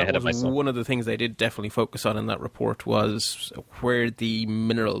that, because that was one of the things they did definitely focus on in that report was where the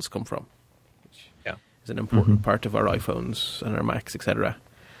minerals come from. Is an important part of our iPhones and our Macs, etc.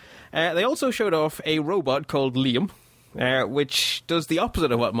 They also showed off a robot called Liam, which does the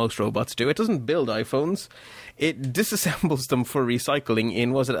opposite of what most robots do. It doesn't build iPhones. It disassembles them for recycling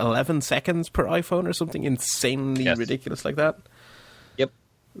in, 11 seconds per iPhone or something insanely ridiculous like that? Yep.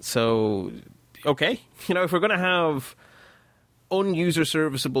 So, okay. If we're going to have unuser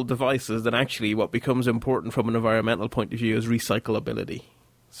serviceable devices, then actually what becomes important from an environmental point of view is recyclability.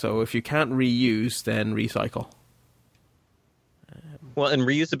 So if you can't reuse, then recycle. Well, and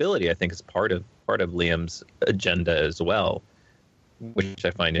reusability, I think, is part of Liam's agenda as well, which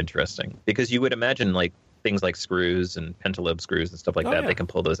I find interesting, because you would imagine like things like screws and pentalobe screws and stuff like that. Yeah. They can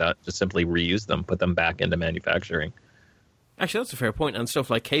pull those out, just simply reuse them, put them back into manufacturing. Actually, that's a fair point. And stuff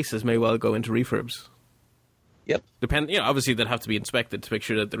like cases may well go into refurbs. Yep. Obviously they'd have to be inspected to make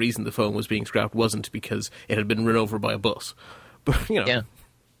sure that the reason the phone was being scrapped wasn't because it had been run over by a bus. But yeah.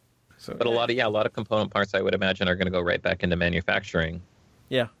 So, but a lot of component parts, I would imagine, are going to go right back into manufacturing.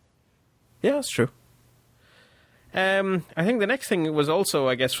 Yeah. Yeah, that's true. I think the next thing was also,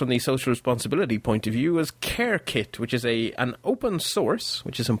 I guess, from the social responsibility point of view, was CareKit, which is an open source,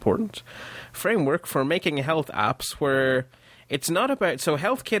 which is important, framework for making health apps where it's not about... So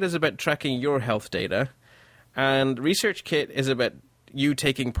HealthKit is about tracking your health data, and ResearchKit is about you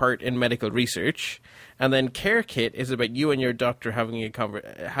taking part in medical research, and then CareKit is about you and your doctor having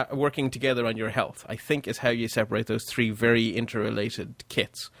working together on your health, I think is how you separate those three very interrelated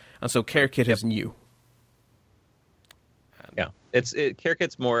kits. And so CareKit is new. Yeah,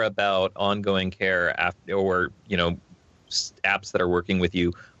 CareKit's more about ongoing care apps that are working with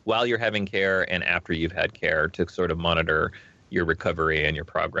you while you're having care and after you've had care to sort of monitor your recovery and your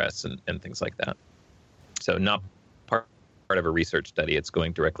progress and things like that. So not part of a research study. It's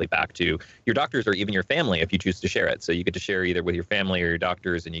going directly back to your doctors or even your family if you choose to share it. So you get to share either with your family or your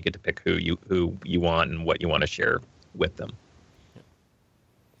doctors, and you get to pick who you want and what you want to share with them.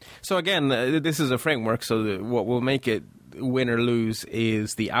 So again, this is a framework, so what will make it win or lose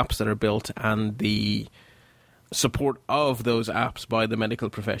is the apps that are built and the support of those apps by the medical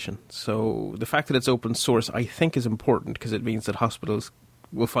profession. So the fact that it's open source, I think, is important because it means that hospitals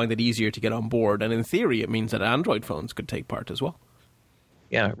will find it easier to get on board, and in theory it means that Android phones could take part as well.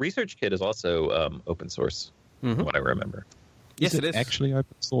 Yeah, ResearchKit is also open source, from what I remember. Yes, it is. Actually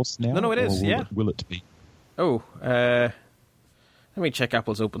open source now? No, it is, Will it be? Oh, let me check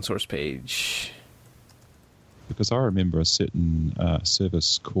Apple's open source page. Because I remember a certain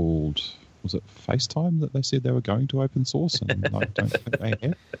service called, was it FaceTime, that they said they were going to open source, and I don't think they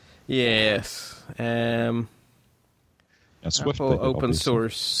have. Yes. Swift Apple open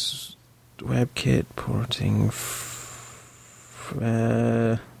source WebKit porting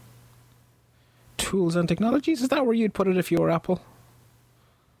tools and technologies. Is that where you'd put it if you were Apple?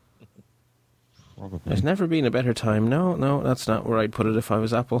 Probably. There's never been a better time. No, that's not where I'd put it if I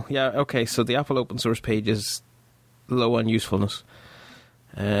was Apple. Yeah, okay, so the Apple open source page is low on usefulness.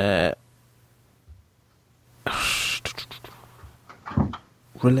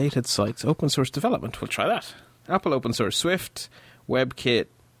 Related sites, open source development. We'll try that. Apple open source Swift, WebKit,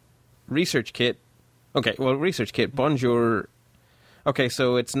 ResearchKit. Okay, well, ResearchKit, Bonjour. Okay,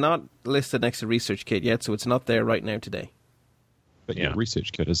 so it's not listed next to ResearchKit yet, so it's not there right now today. But yeah,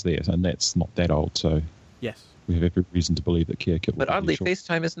 ResearchKit is there, and that's not that old, so yes, we have every reason to believe that CareKit will. But oddly,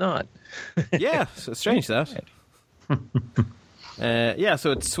 FaceTime is not. Yeah, so strange that. Yeah,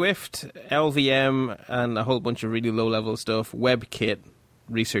 so it's Swift, LVM, and a whole bunch of really low-level stuff. WebKit,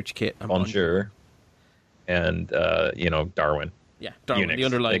 ResearchKit, and Bonjour, and Darwin. Yeah, Darwin, Unix. the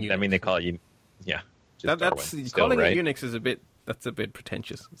underlying Unix. I mean, they call it that's calling it Unix is a bit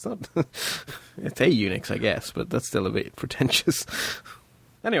pretentious. It's not. It's a Unix, I guess, but that's still a bit pretentious.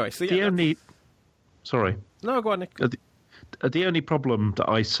 Anyway, so yeah. Sorry. No, go on, Nick. The only problem that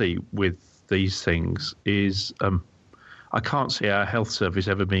I see with these things is I can't see our health service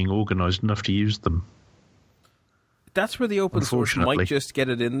ever being organised enough to use them. That's where the open source might just get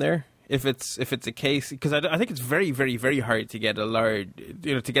it in there. If it's a case, because I think it's very, very, very hard to get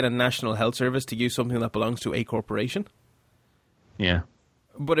to get a national health service to use something that belongs to a corporation. Yeah.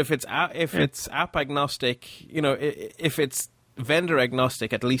 But if it's app agnostic, if it's vendor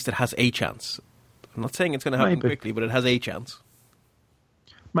agnostic, at least it has a chance. I'm not saying it's going to happen quickly, but it has a chance.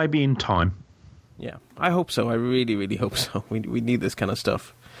 Maybe in time. Yeah, I hope so. I really, really hope so. We need this kind of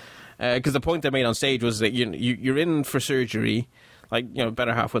stuff. Because the point I made on stage was that you're in for surgery,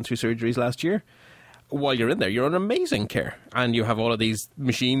 better half went through surgeries last year. While you're in there, you're on amazing care. And you have all of these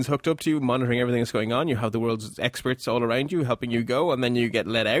machines hooked up to you, monitoring everything that's going on. You have the world's experts all around you, helping you go. And then you get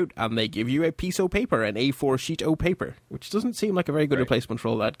let out, and they give you a piece of paper, an A4 sheet of paper, which doesn't seem like a very good replacement for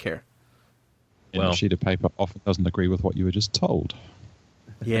all that care. And a sheet of paper often doesn't agree with what you were just told.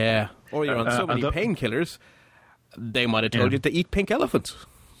 Yeah. Or you're on so many painkillers, they might have told you to eat pink elephants.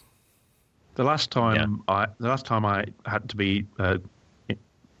 The last time I had to be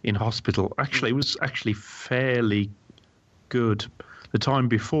in hospital, it was actually fairly good. The time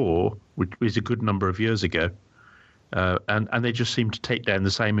before, which was a good number of years ago, and they just seemed to take down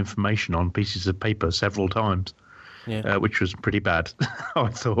the same information on pieces of paper several times, which was pretty bad, I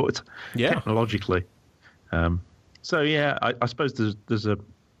thought, technologically. So yeah, I suppose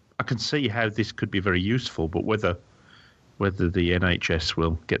I can see how this could be very useful, but whether the NHS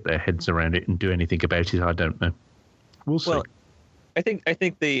will get their heads around it and do anything about it, I don't know. We'll see. Well, I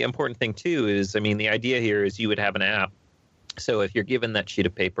think the important thing too is, the idea here is you would have an app. So if you're given that sheet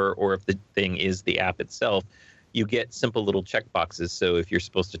of paper, or if the thing is the app itself, you get simple little check boxes. So if you're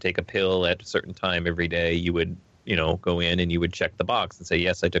supposed to take a pill at a certain time every day, you would, go in and you would check the box and say,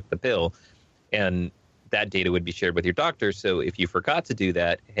 yes, I took the pill. And that data would be shared with your doctor. So if you forgot to do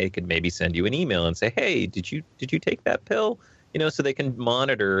that, they could maybe send you an email and say, hey, did you take that pill? So they can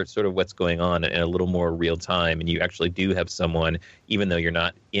monitor sort of what's going on in a little more real time. And you actually do have someone, even though you're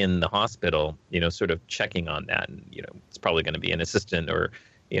not in the hospital, sort of checking on that. And, it's probably going to be an assistant or,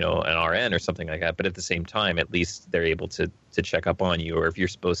 an RN or something like that. But at the same time, at least they're able to check up on you. Or if you're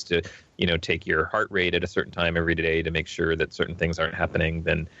supposed to, take your heart rate at a certain time every day to make sure that certain things aren't happening,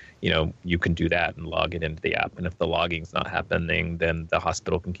 then, you can do that and log it into the app. And if the logging's not happening, then the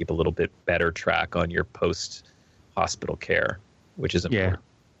hospital can keep a little bit better track on your post-hospital care, which is important.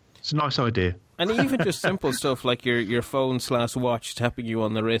 Yeah, it's a nice idea. And even just simple stuff like your phone/watch tapping you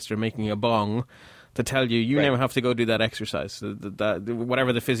on the wrist or making a bong to tell you now have to go do that exercise.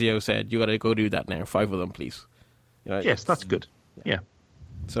 Whatever the physio said, you got to go do that now. 5 of them, please. Yes, that's good. Yeah.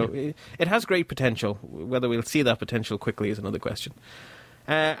 So it has great potential. Whether we'll see that potential quickly is another question.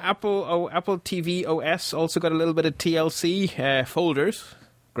 Apple TV OS also got a little bit of TLC folders.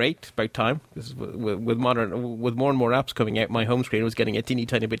 Great, about time. This is with more and more apps coming out, my home screen was getting a teeny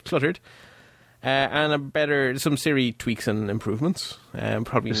tiny bit cluttered. And some Siri tweaks and improvements.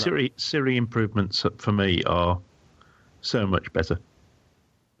 Probably the Siri improvements for me are so much better.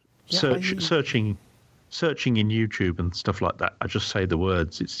 Yeah, searching in YouTube and stuff like that. I just say the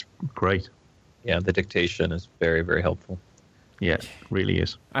words. It's great. Yeah, the dictation is very, very helpful. Yeah, it really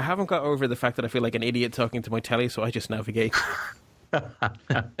is. I haven't got over the fact that I feel like an idiot talking to my telly, so I just navigate.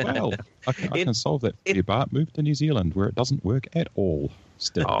 Well, I can solve that for you, Bart. Move to New Zealand, where it doesn't work at all.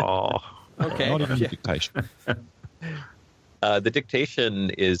 Still. Oh, okay. Not even the dictation. The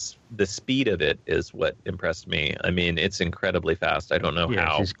dictation the speed of it is what impressed me. It's incredibly fast. I don't know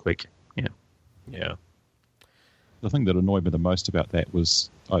how. It's quick. Yeah. Yeah. The thing that annoyed me the most about that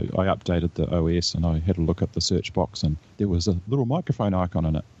was I updated the OS and I had a look at the search box and there was a little microphone icon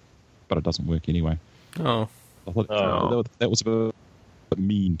in it, but it doesn't work anyway. Oh. I thought that was a bit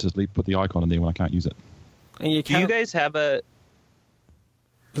mean to put the icon in there when I can't use it. And do you guys have a...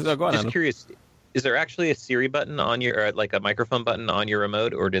 Go on, just Adam. Curious, is there actually a Siri button on your, or like a microphone button on your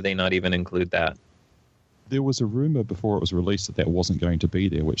remote, or do they not even include that? There was a rumor before it was released that wasn't going to be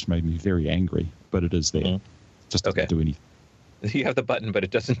there, which made me very angry. But it is there. Mm-hmm. Just doesn't do anything. You have the button, but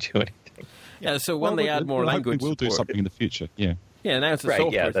it doesn't do anything. Yeah, so when they add more language we'll do something in the future, yeah. Yeah, now it's a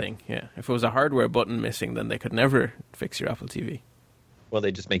software thing, yeah. If it was a hardware button missing, then they could never fix your Apple TV. Well,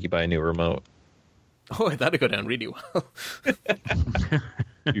 they just make you buy a new remote. Oh, that'd go down really well.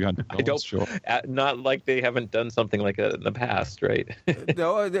 I don't, sure. Not like they haven't done something like that in the past, right?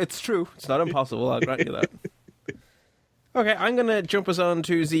 No, it's true. It's not impossible, I'll grant you that. Okay, I'm going to jump us on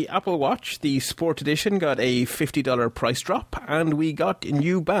to the Apple Watch. The Sport Edition got a $50 price drop, and we got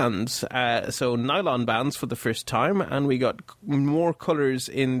new bands. So nylon bands for the first time, and we got more colours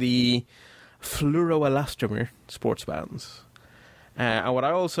in the fluoroelastomer sports bands. And what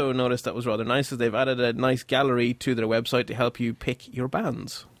I also noticed that was rather nice is they've added a nice gallery to their website to help you pick your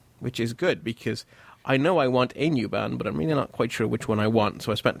bands, which is good because I know I want a new band, but I'm really not quite sure which one I want.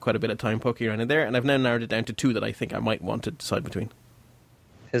 So I spent quite a bit of time poking around in there, and I've now narrowed it down to 2 that I think I might want to decide between.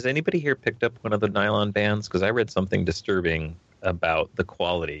 Has anybody here picked up one of the nylon bands? Because I read something disturbing about the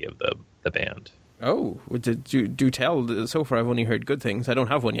quality of the band. Oh, do tell. So far I've only heard good things. I don't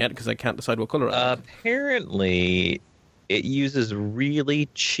have one yet because I can't decide what color I want. Apparently, it uses really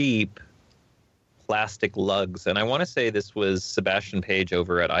cheap plastic lugs. And I want to say this was Sebastian Page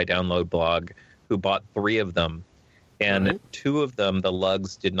over at iDownload Blog, who bought 3 of them, and 2 of them, the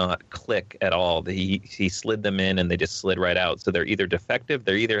lugs did not click at all. He slid them in, and they just slid right out. So they're either defective,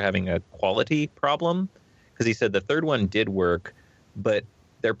 they're either having a quality problem, because he said the 3rd one did work, but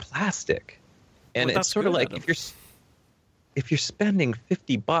they're plastic. And it's sort of like if you're spending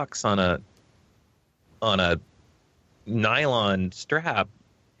 $50 on a nylon strap,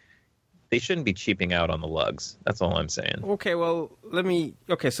 they shouldn't be cheaping out on the lugs. That's all I'm saying. Okay, well,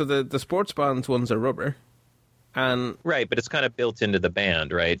 so the sports bands ones are rubber. And right, but it's kind of built into the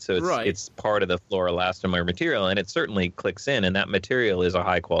band, right? So it's part of the fluoroelastomer material, and it certainly clicks in, and that material is a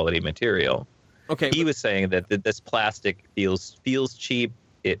high-quality material. Okay. He was saying that this plastic feels cheap,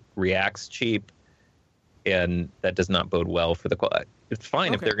 it reacts cheap, and that does not bode well for the quality. It's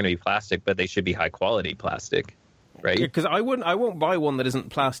fine if they're going to be plastic, but they should be high-quality plastic. Right? Because I won't buy one that isn't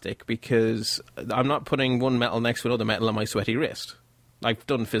plastic because I'm not putting one metal next to another metal on my sweaty wrist. I've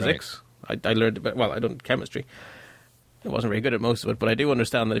done physics. Right. I learned I done chemistry. I wasn't very good at most of it, but I do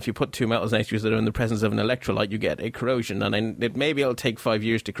understand that if you put 2 metals next to each other in the presence of an electrolyte, you get a corrosion. And maybe it'll take 5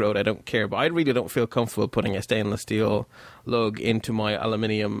 years to corrode. I don't care, but I really don't feel comfortable putting a stainless steel lug into my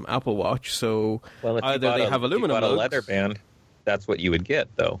aluminium Apple Watch. So either they have aluminum lugs. If you bought a leather band, that's what you would get,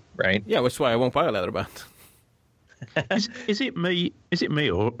 though, right? Yeah, which is why I won't buy a leather band. Is it me,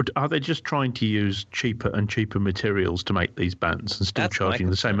 or are they just trying to use cheaper and cheaper materials to make these bands and still charging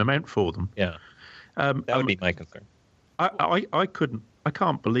the same amount for them? Yeah, that would be my concern. I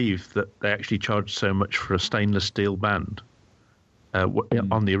can't believe that they actually charged so much for a stainless steel band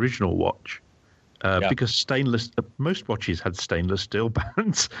on the original watch, because most watches had stainless steel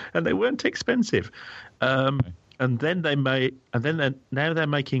bands and they weren't expensive. And then now they're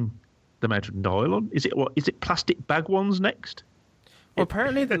making them out of nylon. Is it plastic bag ones next? Well,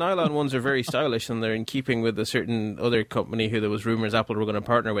 apparently the nylon ones are very stylish, and they're in keeping with a certain other company who there was rumors Apple were going to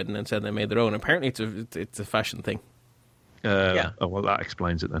partner with, and then said they made their own. Apparently it's a fashion thing. Oh, well, that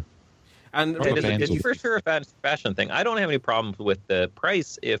explains it then. And it's for sure a fashion thing. I don't have any problems with the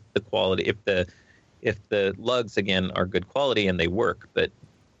price if the quality, if the lugs again are good quality and they work. But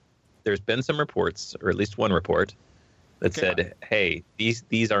there's been some reports, or at least one report, that said, "Hey,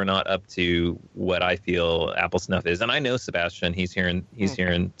 these are not up to what I feel Apple snuff is." And I know Sebastian; he's here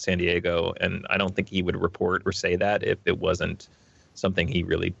in San Diego, and I don't think he would report or say that if it wasn't something he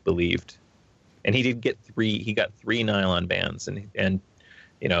really believed. And he did get 3. He got 3 nylon bands, and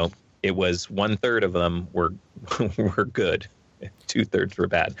it was 1/3 of them were good, 2/3 were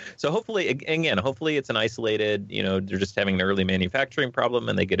bad. So hopefully it's an isolated. They're just having an early manufacturing problem,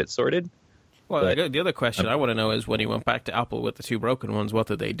 and they get it sorted. Well, the other question I want to know is when he went back to Apple with the 2 broken ones, what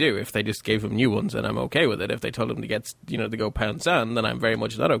did they do? If they just gave him new ones, then I'm okay with it. If they told him to get, to go pound sand, then I'm very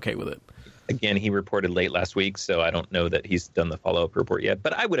much not okay with it. Again, he reported late last week, so I don't know that he's done the follow-up report yet.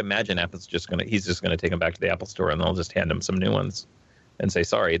 But I would imagine he's just going to take them back to the Apple Store, and they'll just hand him some new ones and say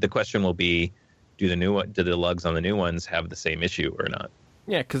sorry. The question will be, do the lugs on the new ones have the same issue or not?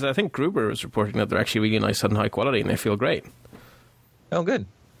 Yeah, because I think Gruber was reporting that they're actually really nice and high quality, and they feel great. Oh, good.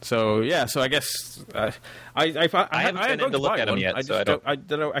 So I guess I haven't been in to look at them yet. I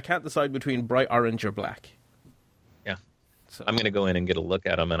don't know. I can't decide between bright orange or black. Yeah, so I'm going to go in and get a look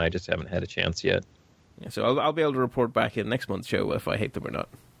at them, and I just haven't had a chance yet. Yeah, so I'll be able to report back in next month's show if I hate them or not.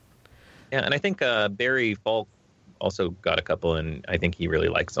 Yeah, and I think Barry Falk also got a couple, and I think he really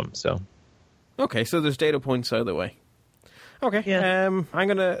likes them. So Okay, so there's data points either way. Okay, yeah. I'm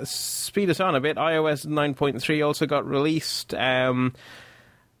going to speed us on a bit. iOS 9.3 also got released. There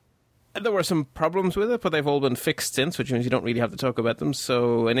were some problems with it, but they've all been fixed since, which means you don't really have to talk about them.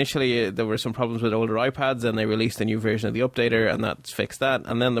 So initially there were some problems with older iPads, and they released a new version of the updater, and that's fixed that.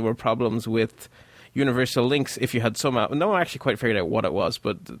 And then there were problems with universal links if you had some app. No one actually quite figured out what it was,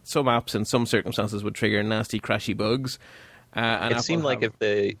 but some apps in some circumstances would trigger nasty, crashy bugs. And it seemed like if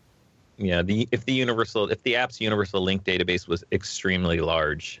the app's universal link database was extremely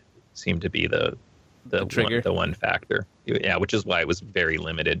large, seemed to be the trigger, the one factor. Yeah, which is why it was very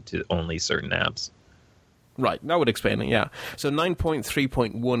limited to only certain apps. Right, that would explain it, yeah. So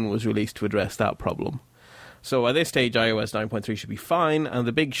 9.3.1 was released to address that problem. So at this stage, iOS 9.3 should be fine, and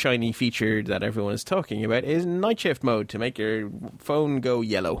the big shiny feature that everyone is talking about is night shift mode to make your phone go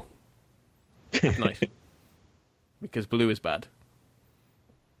yellow at night. Because blue is bad.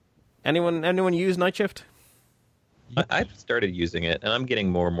 Anyone use night shift? I've started using it, and I'm getting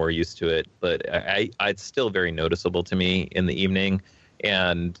more and more used to it, but it's still very noticeable to me in the evening.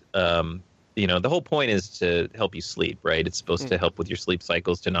 And, the whole point is to help you sleep, right? It's supposed to help with your sleep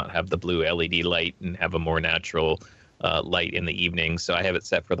cycles to not have the blue LED light and have a more natural light in the evening. So I have it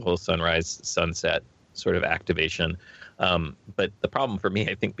set for the whole sunrise, sunset sort of activation. But the problem for me,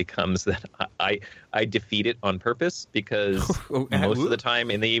 I think, becomes that I defeat it on purpose because most of the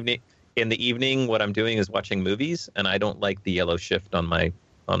time in the evening, what I'm doing is watching movies, and I don't like the yellow shift on my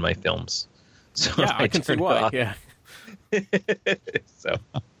films. So yeah, I can see why. Yeah. So.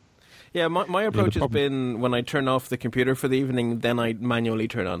 Yeah, my approach has been when I turn off the computer for the evening, then I manually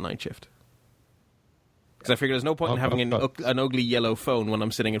turn on night shift. Because I figure there's no point in having an ugly yellow phone when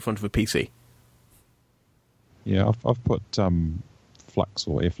I'm sitting in front of a PC. Yeah, I've put Flux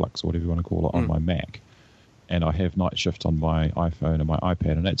or AirFlux or whatever you want to call it on my Mac, and I have night shift on my iPhone and my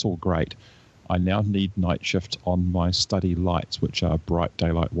iPad, and that's all great. I now need night shift on my study lights, which are bright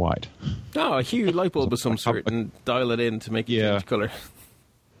daylight white. Oh, a Hue light bulb of some sort, and dial it in to make it change colour.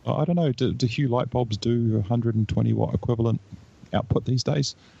 I don't know. Do Hue light bulbs do 120 watt equivalent output these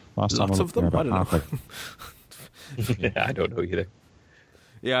days? Lots of them. I don't know. Yeah, I don't know either.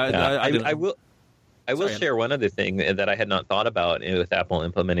 Yeah. I will share one other thing that I had not thought about with Apple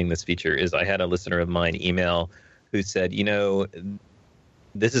implementing this feature. Is I had a listener of mine email who said,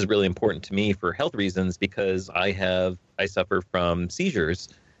 this is really important to me for health reasons because I suffer from seizures,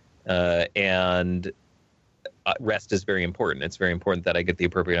 and rest is very important. It's very important that I get the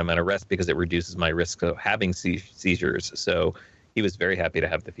appropriate amount of rest because it reduces my risk of having seizures. So he was very happy to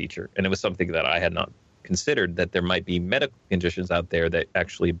have the feature. And it was something that I had not considered, that there might be medical conditions out there that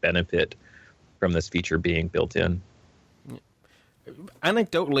actually benefit from this feature being built in.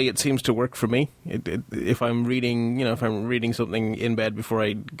 Anecdotally, it seems to work for me. If I'm reading something in bed before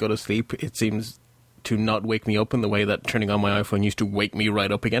I go to sleep, it seems to not wake me up in the way that turning on my iPhone used to wake me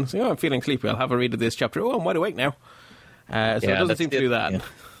right up again. So, I'm feeling sleepy. I'll have a read of this chapter. Oh, I'm wide awake now. It doesn't seem to do that.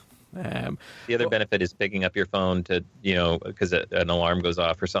 Yeah. The other benefit is picking up your phone to, because an alarm goes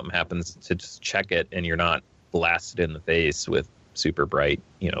off or something happens, to just check it and you're not blasted in the face with super bright,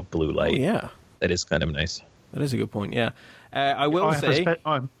 blue light. Oh, yeah. That is kind of nice. That is a good point, yeah. Go on, Nick.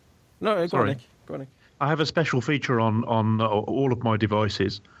 I have a special feature on all of my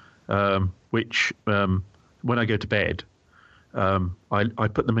devices, which when I go to bed, I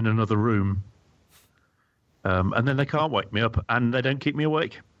put them in another room, and then they can't wake me up, and they don't keep me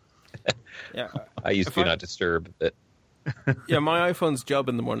awake. Yeah, I use Do Not Disturb. But yeah, my iPhone's job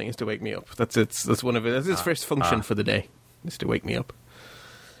in the morning is to wake me up. That's one of it. That's its first function for the day, is to wake me up.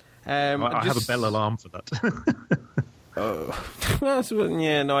 I have a bell alarm for that.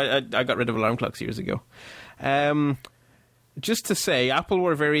 I got rid of alarm clocks years ago. Just to say, Apple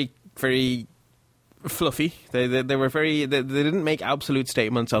were very, very fluffy. They were very. They didn't make absolute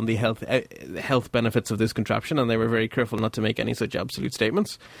statements on the health benefits of this contraption, and they were very careful not to make any such absolute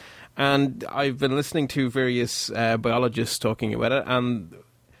statements. And I've been listening to various biologists talking about it, and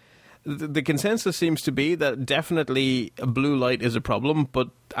the consensus seems to be that definitely blue light is a problem, but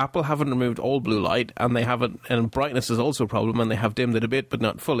Apple haven't removed all blue light, and they haven't, and brightness is also a problem, and they have dimmed it a bit, but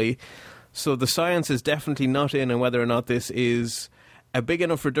not fully. So the science is definitely not in on whether or not this is a big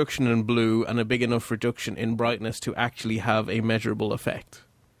enough reduction in blue and a big enough reduction in brightness to actually have a measurable effect.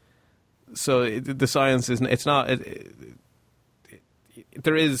 So the science is, it's not,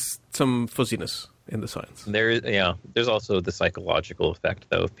 there is some fuzziness in the science. There's also the psychological effect,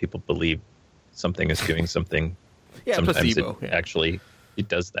 though. If people believe something is doing something, sometimes placebo, it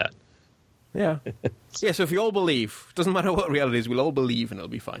does that. Yeah. Yeah, so if we all believe, doesn't matter what reality is, we'll all believe and it'll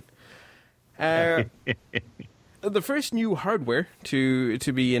be fine. the first new hardware to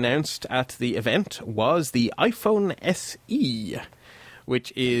be announced at the event was the iPhone SE,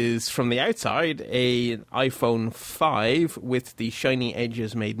 which is, from the outside, an iPhone 5 with the shiny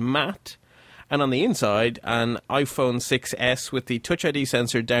edges made matte, and on the inside, an iPhone 6S with the Touch ID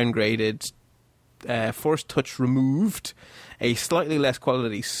sensor downgraded, Force Touch removed, a slightly less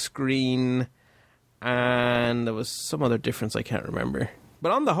quality screen, and there was some other difference I can't remember.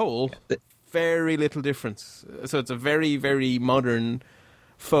 But on the whole, very little difference. So it's a very, very modern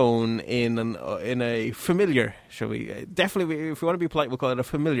phone in a familiar, shall we? Definitely, if we want to be polite, we'll call it a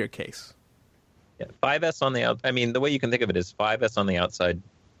familiar case. Yeah, 5S on the outside. I mean, the way you can think of it is 5S on the outside,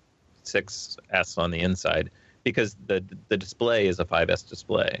 6S on the inside, because the display is a 5S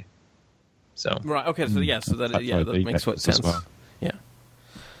display. So right, okay, so that makes sense. Well. Yeah.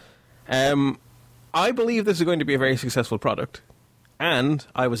 I believe this is going to be a very successful product, and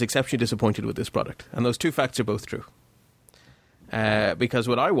I was exceptionally disappointed with this product, and those two facts are both true. Because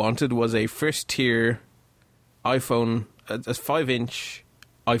what I wanted was a first-tier iPhone, a 5-inch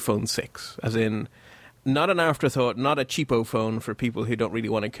iPhone 6, as in not an afterthought, not a cheapo phone for people who don't really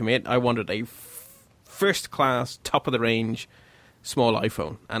want to commit. I wanted a first-class, top-of-the-range small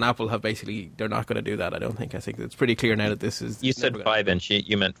iPhone, and Apple have basically, they're not going to do that, I don't think. I think it's pretty clear now that this is... You said 5-inch,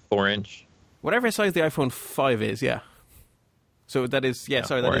 you meant 4-inch? Whatever size the iPhone 5 is, yeah. So that is,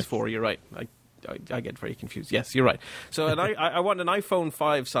 that is 4, you're right. I get very confused. Yes, you're right. So I want an iPhone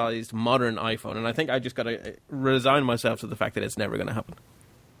 5-sized modern iPhone, and I think I just got to resign myself to the fact that it's never going to happen.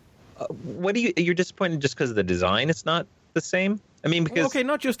 You're disappointed just because of the design? It's not the same? I mean, because okay,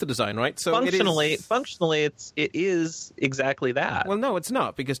 not just the design, right? So functionally, it is exactly that. Well, no, it's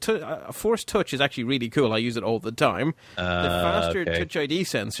not, because Force Touch is actually really cool. I use it all the time. The faster Touch ID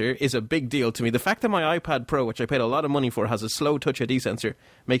sensor is a big deal to me. The fact that my iPad Pro, which I paid a lot of money for, has a slow Touch ID sensor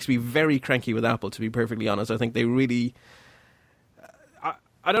makes me very cranky with Apple, to be perfectly honest. I think they really...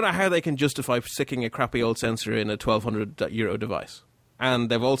 I don't know how they can justify sticking a crappy old sensor in a €1,200 device. And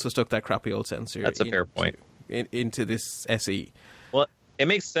they've also stuck that crappy old sensor... That's a fair point. Into this SE. Well, it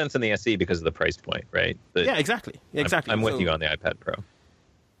makes sense in the SE because of the price point, right? Yeah, exactly. I'm with you on the iPad Pro.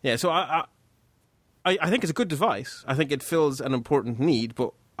 Yeah, so I think it's a good device. I think it fills an important need,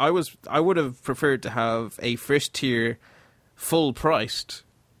 but I would have preferred to have a first-tier, full-priced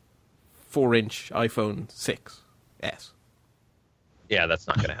 4-inch iPhone 6S. Yeah, that's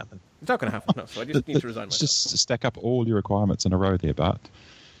not going to happen. It's not going to happen, no, so I just need to resign myself. Just stack up all your requirements in a row there, but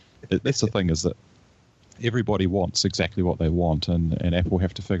that's the thing, is that everybody wants exactly what they want, and Apple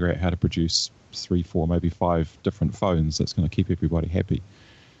have to figure out how to produce 3, 4, maybe 5 different phones that's going to keep everybody happy.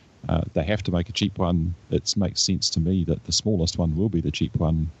 They have to make a cheap one. It makes sense to me that the smallest one will be the cheap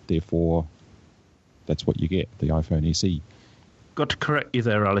one. Therefore, that's what you get, the iPhone SE. Got to correct you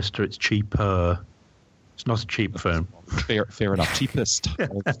there, Alistair. It's cheaper. It's not a cheap phone. Fair enough. Cheapest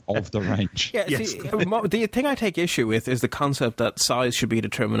of the range. Yeah, yes. See, the thing I take issue with is the concept that size should be a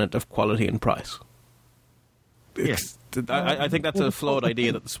determinant of quality and price. Yes. I think that's a flawed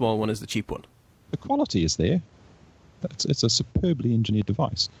idea that the small one is the cheap one. The quality is there. It's a superbly engineered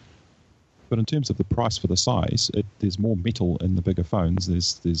device. But in terms of the price for the size, there's more metal in the bigger phones.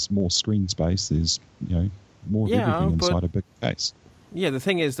 There's more screen space. There's more of everything inside a big case. Yeah, the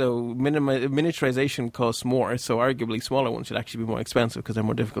thing is, though, miniaturization costs more, so arguably smaller ones should actually be more expensive because they're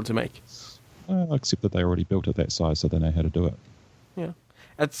more difficult to make. Except that they already built it that size, so they know how to do it. Yeah,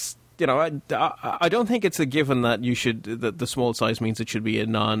 it's I don't think it's a given that that the small size means it should be a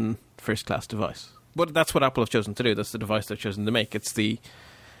non-first class device. But that's what Apple have chosen to do. That's the device they've chosen to make. It's the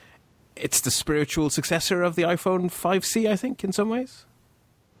spiritual successor of the iPhone 5C, I think, in some ways.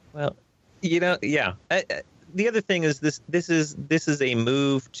 Well, yeah. The other thing is this is a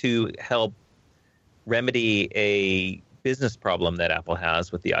move to help remedy a business problem that Apple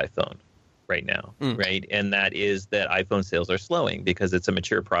has with the iPhone right now, right? And that is that iPhone sales are slowing because it's a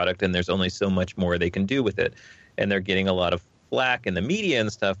mature product and there's only so much more they can do with it. And they're getting a lot of flack in the media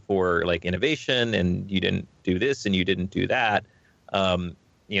and stuff for like innovation, and you didn't do this and you didn't do that.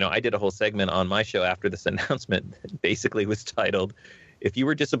 I did a whole segment on my show after this announcement that basically was titled, "If you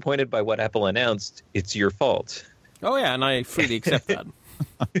were disappointed by what Apple announced, it's your fault." Oh yeah, and I freely accept that.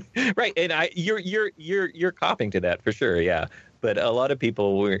 Right, and you're copying to that for sure, yeah. But a lot of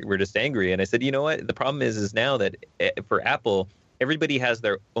people were just angry, and I said, you know what? The problem is now that for Apple, everybody has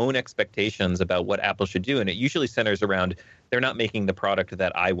their own expectations about what Apple should do, and it usually centers around they're not making the product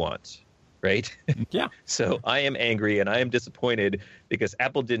that I want, right? Yeah. So I am angry and I am disappointed because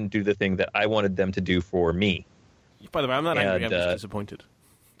Apple didn't do the thing that I wanted them to do for me. By the way, I'm not angry. I'm just disappointed.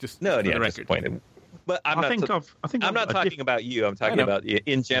 Just disappointed. But I'm not talking about you. I'm talking about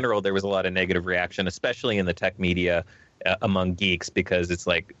in general. There was a lot of negative reaction, especially in the tech media among geeks, because it's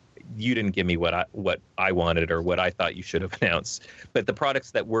like, you didn't give me what I wanted or what I thought you should have announced. But the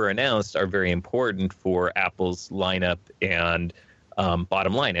products that were announced are very important for Apple's lineup and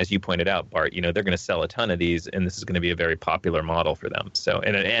bottom line, as you pointed out, Bart. They're going to sell a ton of these, and this is going to be a very popular model for them. So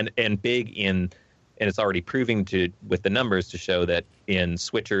and big in. And it's already proving with the numbers to show that in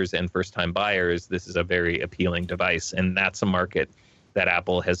switchers and first-time buyers, this is a very appealing device. And that's a market that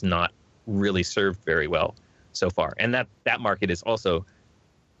Apple has not really served very well so far. And that market is also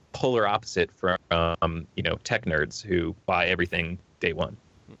polar opposite from tech nerds who buy everything day one.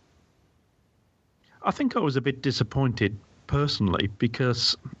 I think I was a bit disappointed personally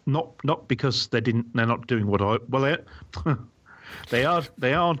because not because they're not doing what They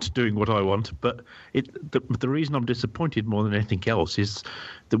aren't doing what I want, but the reason I'm disappointed more than anything else is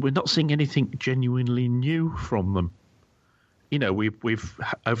that we're not seeing anything genuinely new from them. We've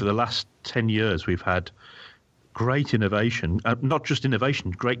over the last 10 years we've had great innovation, not just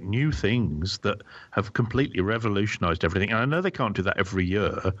innovation, great new things that have completely revolutionized everything. And I know they can't do that every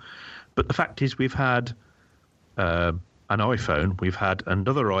year, but the fact is we've had an iPhone, we've had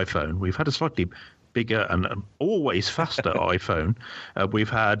another iPhone, we've had a slightly bigger and always faster iPhone. We've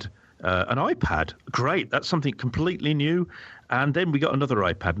had an iPad. Great, that's something completely new. And then we got another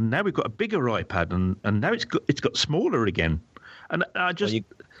iPad, and now we've got a bigger iPad, and now it's got smaller again. And I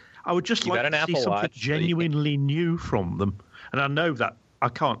would just like to see something genuinely new from them. And I know that I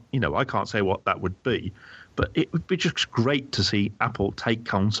can't say what that would be, but it would be just great to see Apple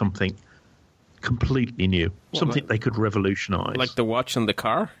take on something completely new, something they could revolutionize, like the watch and the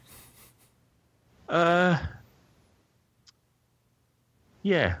car.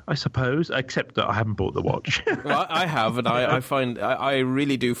 Yeah, I suppose, except that I haven't bought the watch. Well, I have, and I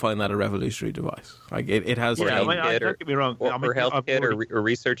really do find that a revolutionary device. Like it has. Don't get me wrong. Or health kit, or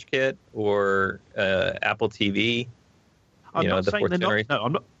research kit, or Apple TV. I'm not saying they're not. No,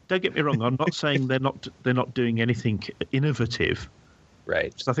 I'm not. Don't get me wrong. I'm not saying they're not doing anything innovative.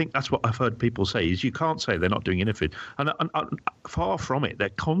 Right. So I think that's what I've heard people say, is you can't say they're not doing innovative. And far from it. They're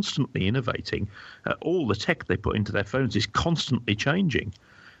constantly innovating. All the tech they put into their phones is constantly changing.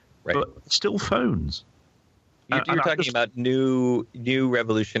 Right. But still phones. You're talking about new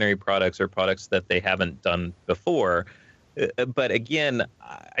revolutionary products or products that they haven't done before. But again,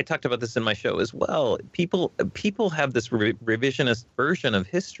 I talked about this in my show as well. People have this revisionist version of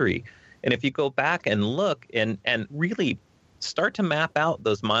history. And if you go back and look and really start to map out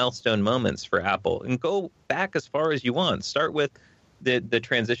those milestone moments for Apple and go back as far as you want. Start with the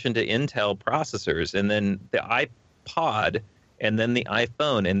transition to Intel processors, and then the iPod, and then the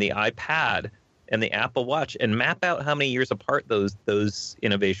iPhone, and the iPad, and the Apple Watch, and map out how many years apart those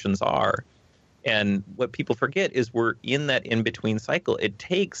innovations are. And what people forget is we're in that in-between cycle. It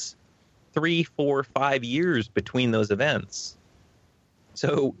takes 3, 4, 5 years between those events.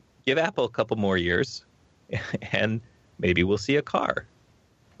 So give Apple a couple more years, and maybe we'll see a car,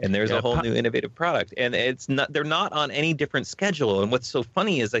 and there's a whole new innovative product. And they're not on any different schedule. And what's so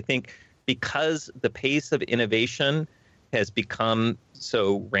funny is I think because the pace of innovation has become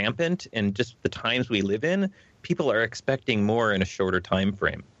so rampant and just the times we live in, people are expecting more in a shorter time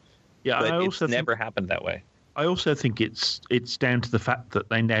frame. Yeah, but it's never happened that way. I also think it's down to the fact that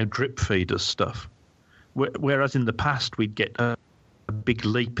they now drip feed us stuff. Whereas in the past we'd get a big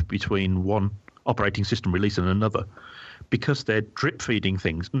leap between one operating system release and another. Because they're drip feeding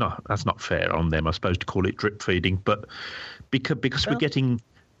things. No, that's not fair on them, I suppose, to call it drip feeding. But because we're getting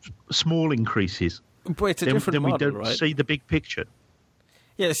small increases, but it's a different model, we don't see the big picture.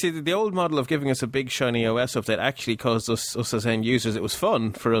 Yeah, see, the old model of giving us a big shiny OS update actually caused us as end users. It was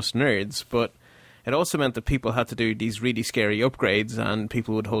fun for us nerds, but it also meant that people had to do these really scary upgrades, and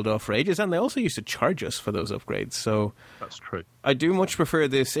people would hold off for ages. And they also used to charge us for those upgrades. So that's true. I do much prefer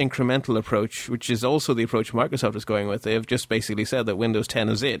this incremental approach, which is also the approach Microsoft is going with. They've just basically said that Windows 10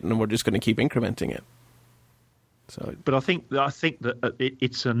 is it, and we're just going to keep incrementing it. So, but I think that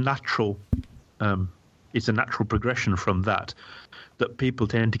it's a natural progression from that people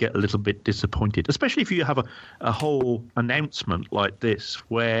tend to get a little bit disappointed, especially if you have a whole announcement like this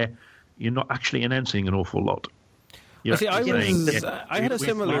where you're not actually announcing an awful lot. I had a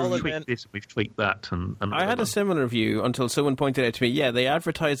similar we've tweaked this, we've tweaked that, and I had a similar view until someone pointed out to me, yeah, they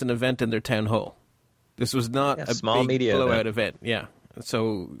advertised an event in their town hall. This was not a small big media blowout event. Yeah.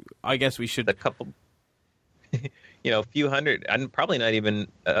 So I guess we should... A couple... a few hundred, and probably not even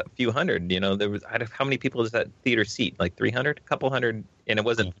a few hundred. There was how many people does that theater seat? Like 300, a couple hundred, and it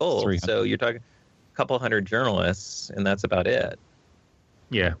wasn't full. 300. So you're talking a couple hundred journalists, and that's about it.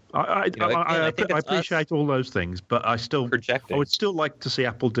 Yeah, I appreciate all those things, but I would still like to see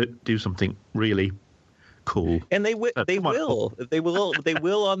Apple do something really cool. And they will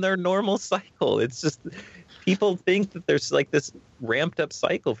on their normal cycle. It's just people think that there's like this ramped up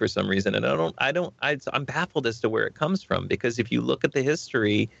cycle for some reason, and I'm baffled as to where it comes from, because if you look at the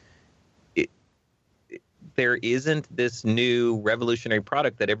history, there isn't this new revolutionary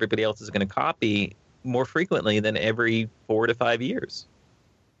product that everybody else is going to copy more frequently than every 4 to 5 years.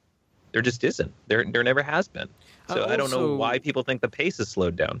 There just isn't. There never has been. So I don't know why people think the pace has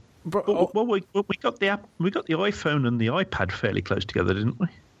slowed down. Well, we got the iPhone and the iPad fairly close together, didn't we?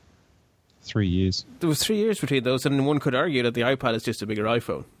 3 years. There was 3 years between those, and one could argue that the iPad is just a bigger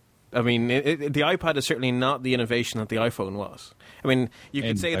iPhone. I mean, the iPad is certainly not the innovation that the iPhone was. I mean, you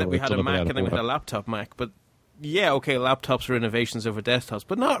could say that we had a Mac and then we had a laptop Mac, but yeah, okay, laptops were innovations over desktops,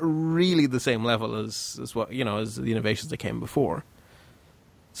 but not really the same level as what as the innovations that came before.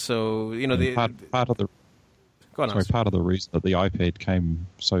 So part of the reason that the iPad came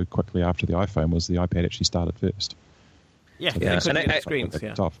so quickly after the iPhone was the iPad actually started first. Yeah,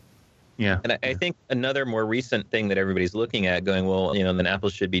 Yeah, and I think another more recent thing that everybody's looking at, going, well, then Apple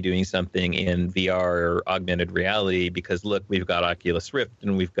should be doing something in VR or augmented reality, because look, we've got Oculus Rift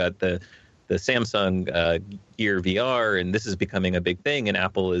and we've got the Samsung Gear VR, and this is becoming a big thing, and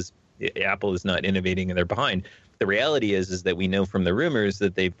Apple is not innovating and they're behind. The reality is that we know from the rumors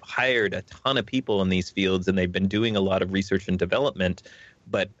that they've hired a ton of people in these fields and they've been doing a lot of research and development.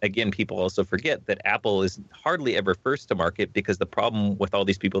 But again, people also forget that Apple is hardly ever first to market, because the problem with all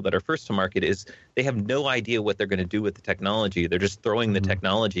these people that are first to market is they have no idea what they're going to do with the technology. They're just throwing the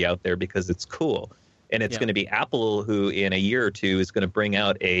technology out there because it's cool. And it's going to be Apple who in a year or two is going to bring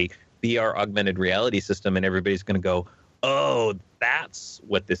out a VR augmented reality system, and everybody's going to go, oh, that's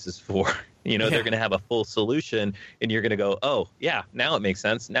what this is for. They're going to have a full solution, and you're going to go, oh, yeah, now it makes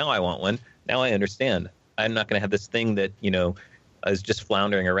sense. Now I want one. Now I understand. I'm not going to have this thing that, is just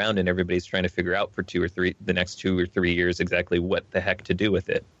floundering around and everybody's trying to figure out for the next 2 or 3 years exactly what the heck to do with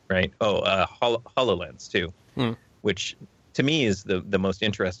it, right? HoloLens, too, which to me is the most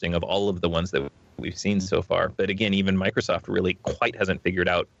interesting of all of the ones that we've seen so far. But again, even Microsoft really quite hasn't figured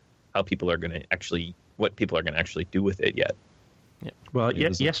out what people are going to actually do with it yet. Yeah. Well,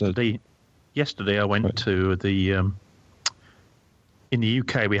 yesterday I went to the in the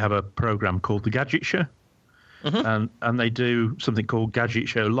UK we have a program called the Gadget Show, and they do something called Gadget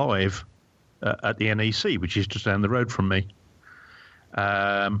Show Live at the NEC, which is just down the road from me.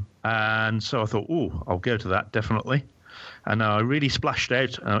 And so I thought, I'll go to that definitely. And I really splashed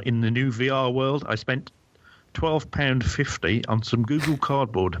out in the new VR world. I spent £12.50 on some Google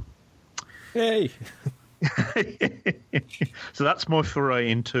Cardboard. Yay! So that's my foray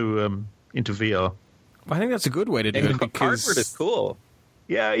into VR. I think that's a good way to do it. Cardboard is cool.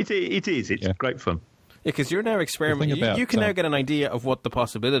 Yeah, it is. It's great fun. Yeah, because you're now experimenting. You can now get an idea of what the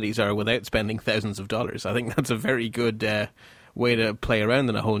possibilities are without spending thousands of dollars. I think that's a very good way to play around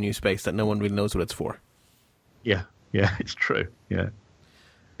in a whole new space that no one really knows what it's for. Yeah, it's true. Yeah.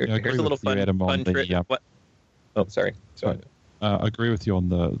 Here's a little fun trick. What? Oh, sorry. I agree with you on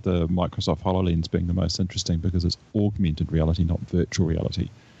the Microsoft HoloLens being the most interesting, because it's augmented reality, not virtual reality.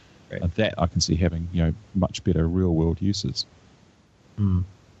 Right. And that I can see having much better real world uses.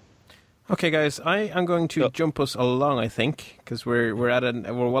 Okay, guys, I am going to jump us along, I think, because we're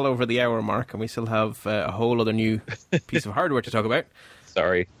well over the hour mark, and we still have a whole other new piece of hardware to talk about.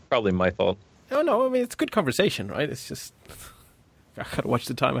 Sorry, probably my fault. Oh no, I mean it's a good conversation, right? It's just I gotta watch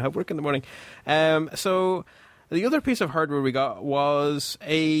the time. I have work in the morning. So the other piece of hardware we got was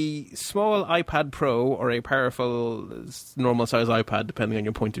a small iPad Pro, or a powerful normal size iPad, depending on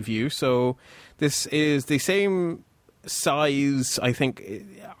your point of view. So this is the same size, I think.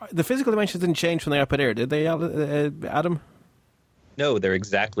 The physical dimensions didn't change from the iPad Air, did they, Adam? No, they're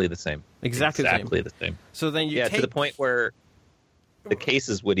exactly the same. Exactly the same. So then to the point where the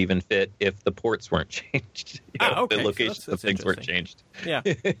cases would even fit if the ports weren't changed. Okay. The locations of things weren't changed. Yeah.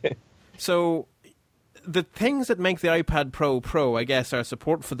 So the things that make the iPad Pro, I guess, are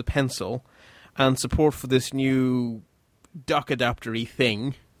support for the pencil and support for this new dock adapter-y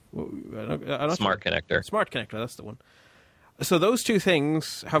thing. Smart connector. Smart connector, that's the one. So those two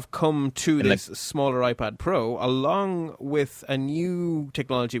things have come to this smaller iPad Pro, along with a new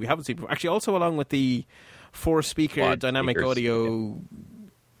technology we haven't seen before. Actually, also along with the 4-speaker dynamic audio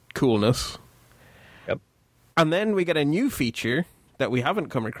coolness. Yep. And then we get a new feature that we haven't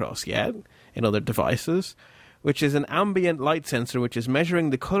come across yet in other devices, which is an ambient light sensor, which is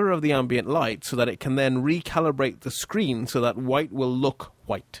measuring the color of the ambient light so that it can then recalibrate the screen so that white will look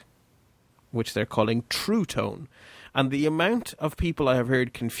white, which they're calling True Tone. And the amount of people I have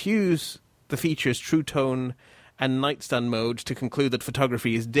heard confuse the features True Tone and nightstand mode to conclude that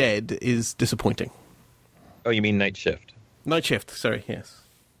photography is dead is disappointing. Oh, you mean night shift? Night shift, sorry, yes.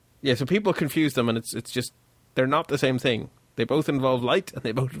 Yeah, so people confuse them, and it's just, they're not the same thing. They both involve light, and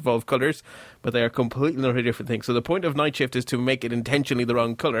they both involve colours, but they are completely not different things. So the point of night shift is to make it intentionally the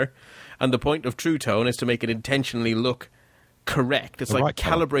wrong colour, and the point of True Tone is to make it intentionally look correct. It's the like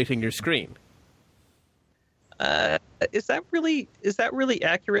calibrating your screen. Is that really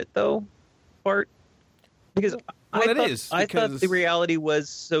accurate, though, Bart? Because I thought the reality was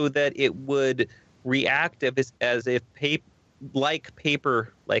so that it would react as if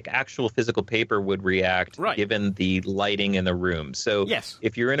actual physical paper would react, given the lighting in the room. So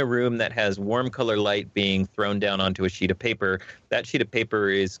if you're in a room that has warm color light being thrown down onto a sheet of paper, that sheet of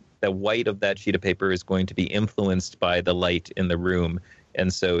paper the white of that sheet of paper is going to be influenced by the light in the room.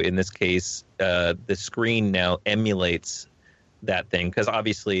 And so in this case, the screen now emulates that thing, because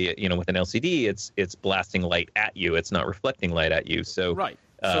obviously, with an LCD, it's blasting light at you. It's not reflecting light at you. So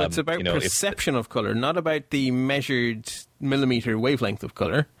so it's about perception of color, not about the measured millimeter wavelength of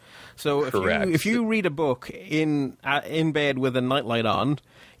color. So if you read a book in bed with a nightlight on,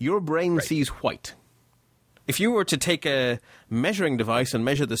 your brain sees white. If you were to take a measuring device and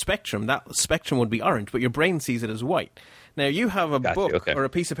measure the spectrum, that spectrum would be orange, but your brain sees it as white. Now, you have a book or a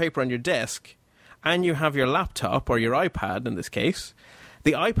piece of paper on your desk, and you have your laptop or your iPad in this case.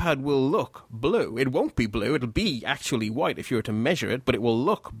 The iPad will look blue. It won't be blue. It'll be actually white if you were to measure it, but it will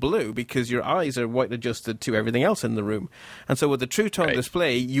look blue because your eyes are white adjusted to everything else in the room. And so with the True Tone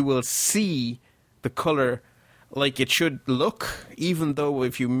display, you will see the color like it should look, even though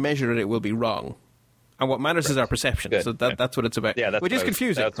if you measure it, it will be wrong. And what matters is our perception. Good. So that's what it's about. Yeah, which is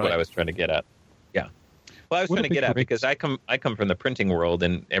confusing. That's what I was trying to get at. Yeah. Well, I was trying to get at because I come from the printing world,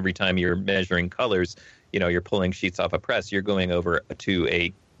 and every time you're measuring colors, you're pulling sheets off a press, you're going over to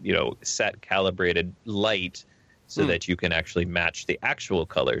a set calibrated light so that you can actually match the actual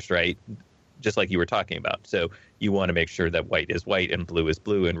colors, right? Just like you were talking about. So you want to make sure that white is white and blue is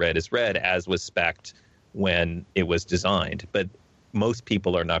blue and red is red, as was spec'd when it was designed. But most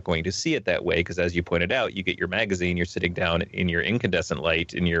people are not going to see it that way because, as you pointed out, you get your magazine, you're sitting down in your incandescent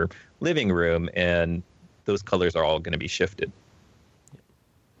light in your living room, and those colors are all going to be shifted.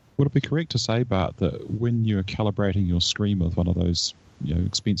 Would it be correct to say, Bart, that when you're calibrating your screen with one of those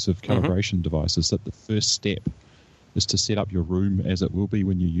expensive calibration devices, that the first step is to set up your room as it will be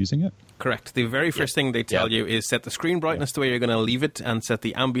when you're using it? Correct. The very first thing they tell you is set the screen brightness the way you're going to leave it and set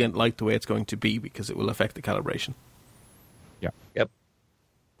the ambient light the way it's going to be, because it will affect the calibration. Yeah. Yep.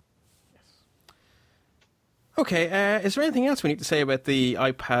 Okay, is there anything else we need to say about the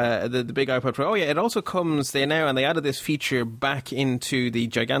iPad, the big iPad Pro? Oh yeah, it also comes there now, and they added this feature back into the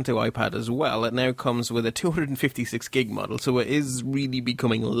Giganto iPad as well. It now comes with a 256 gig model, so it is really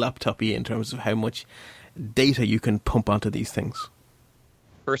becoming laptop-y in terms of how much data you can pump onto these things.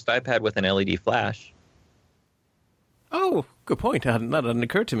 First iPad with an LED flash. Oh, good point. That hadn't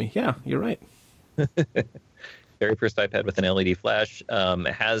occurred to me. Yeah, you're right. Very first iPad with an LED flash.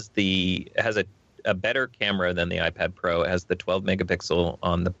 It has a better camera than the iPad Pro. It has the 12 megapixel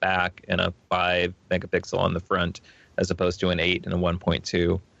on the back and a 5 megapixel on the front, as opposed to an 8 and a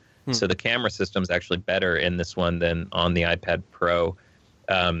 1.2. So the camera system is actually better in this one than on the iPad Pro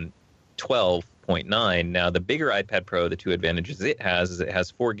 12.9. Now, the bigger iPad Pro, the two advantages it has is it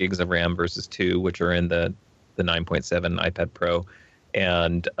has 4 gigs of RAM versus 2, which are in the 9.7 iPad Pro.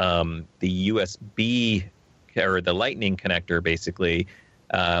 And the USB, or the Lightning connector, basically,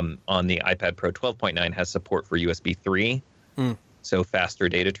 on the iPad Pro 12.9 has support for USB 3, so faster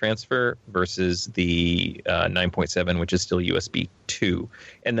data transfer, versus the 9.7, which is still USB 2.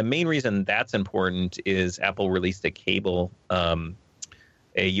 And the main reason that's important is Apple released a cable, a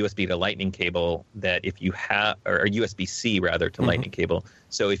USB to Lightning cable, that if you have, or a USB-C rather to Lightning cable.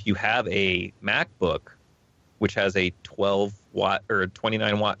 So if you have a MacBook, which has a 12-watt or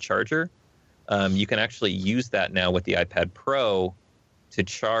 29-watt charger, you can actually use that now with the iPad Pro to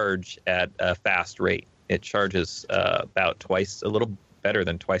charge at a fast rate. It charges about twice, a little better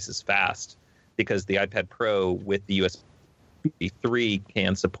than twice as fast, because the iPad Pro with the USB 3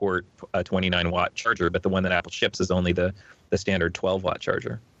 can support a 29-watt charger, but the one that Apple ships is only the standard 12-watt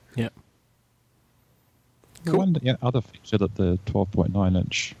charger. Yeah. Cool. One other feature that the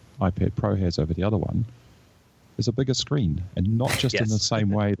 12.9-inch iPad Pro has over the other one is a bigger screen, and not just in the same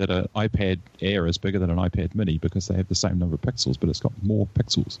way that an iPad Air is bigger than an iPad Mini, because they have the same number of pixels, but it's got more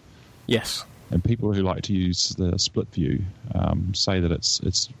pixels. Yes. And people who like to use the split view say that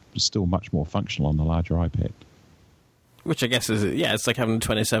it's still much more functional on the larger iPad. Which I guess is, it's like having a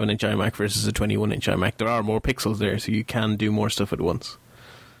 27-inch iMac versus a 21-inch iMac. There are more pixels there, so you can do more stuff at once.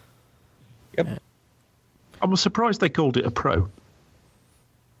 Yep. I'm surprised they called it a Pro.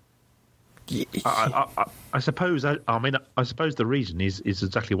 I suppose. I suppose the reason is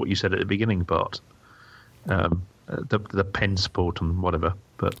exactly what you said at the beginning, but the pen support and whatever.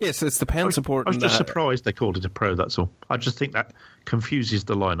 But yes, it's the pen support. I was just surprised they called it a Pro. That's all. I just think that confuses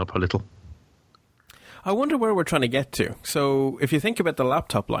the lineup a little. I wonder where we're trying to get to. So, if you think about the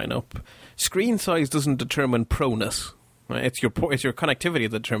laptop lineup, screen size doesn't determine proness. Right? It's your connectivity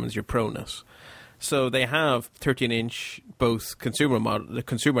that determines your proness. So they have 13-inch both consumer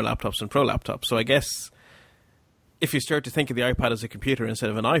laptops and pro laptops. So I guess if you start to think of the iPad as a computer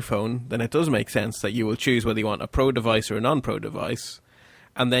instead of an iPhone, then it does make sense that you will choose whether you want a pro device or a non-pro device,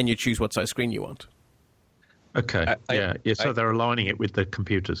 and then you choose what size screen you want. Okay. So they're aligning it with the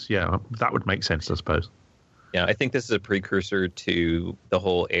computers. Yeah, that would make sense, I suppose. Yeah, I think this is a precursor to the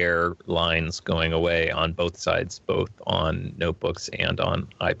whole Air lines going away on both sides, both on notebooks and on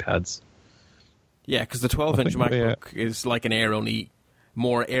iPads. Yeah, because the 12-inch MacBook is like an Air, only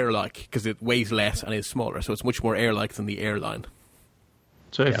more Air-like because it weighs less and is smaller, so it's much more Air-like than the Air line.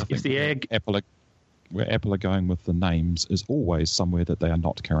 So if the Air... Where Apple are going with the names is always somewhere that they are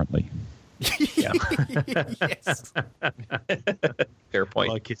not currently. Yeah. Yes. Fair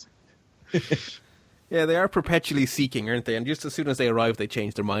point. I like it. Yeah, they are perpetually seeking, aren't they? And just as soon as they arrive, they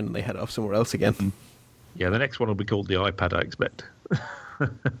change their mind and they head off somewhere else again. Yeah, the next one will be called the iPad, I expect.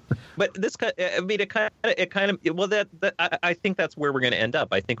 But this, I think that's where we're going to end up.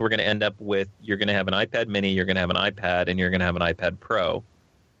 I think we're going to end up with, you're going to have an iPad mini, you're going to have an iPad, and you're going to have an iPad Pro.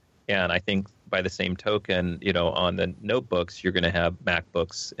 And I think by the same token, on the notebooks, you're going to have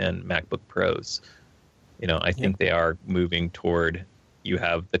MacBooks and MacBook Pros. I think they are moving toward, you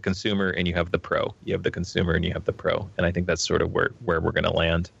have the consumer and you have the Pro. You have the consumer and you have the Pro. And I think that's sort of where we're going to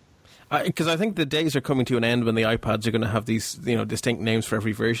land. Because I think the days are coming to an end when the iPads are going to have these, distinct names for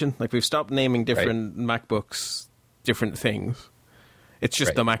every version. Like, we've stopped naming different MacBooks different things. It's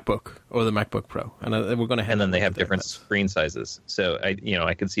just the MacBook or the MacBook Pro, and we're going to head. And then they have different screen sizes. So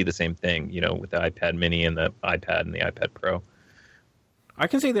I can see the same thing, with the iPad Mini and the iPad and the iPad Pro. I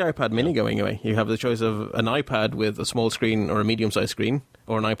can see the iPad Mini going away. You have the choice of an iPad with a small screen or a medium-sized screen,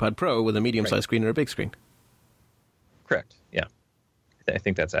 or an iPad Pro with a medium-sized screen or a big screen. Correct. Yeah, I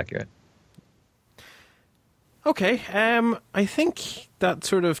think that's accurate. Okay, I think that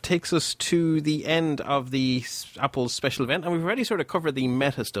sort of takes us to the end of the Apple's special event, and we've already sort of covered the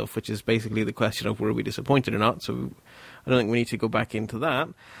meta stuff, which is basically the question of were we disappointed or not, so I don't think we need to go back into that.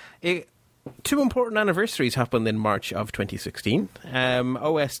 Two important anniversaries happened in March of 2016.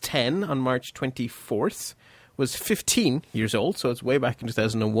 OS X on March 24th was 15 years old, so it's way back in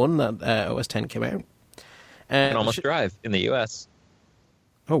 2001 that OS X came out. Can almost drive in the US.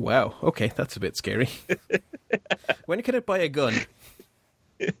 Oh, wow. Okay, that's a bit scary. When can it buy a gun?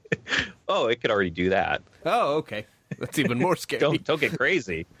 Oh, it could already do that. Oh, okay. That's even more scary. Don't get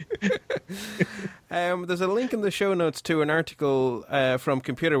crazy. There's a link in the show notes to an article from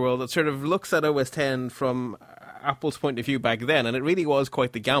Computer World that sort of looks at OS X from Apple's point of view back then, and it really was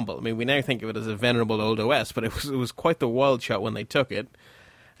quite the gamble. I mean, we now think of it as a venerable old OS, but it was quite the wild shot when they took it.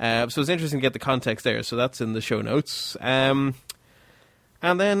 So it's interesting to get the context there, so that's in the show notes.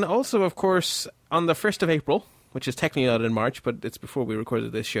 And then also, of course, on the 1st of April, which is technically not in March, but it's before we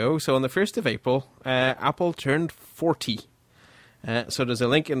recorded this show. So on the 1st of April, Apple turned 40. So there's a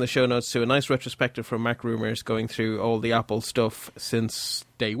link in the show notes to a nice retrospective from Mac Rumors going through all the Apple stuff since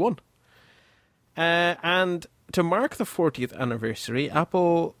day one. And to mark the 40th anniversary,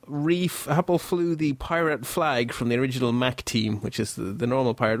 Apple flew the pirate flag from the original Mac team, which is the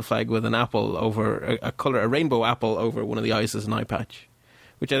normal pirate flag with an apple over, a rainbow apple over one of the eyes as an eye patch,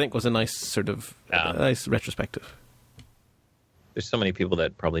 which I think was a nice sort of nice retrospective. There's so many people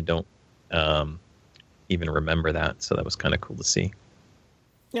that probably don't even remember that, so that was kind of cool to see.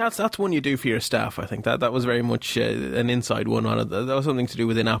 Yeah, that's one you do for your staff, I think. That was very much an inside one on it. That was something to do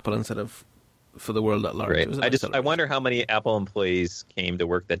within Apple instead of for the world at large. Right. I wonder how many Apple employees came to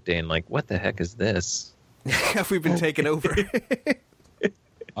work that day and like, what the heck is this? Have we been taken over?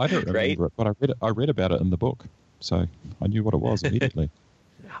 I don't remember it, but I read about it in the book, so I knew what it was immediately.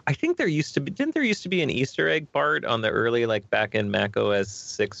 I think didn't there used to be an Easter egg part on the early, like back in Mac OS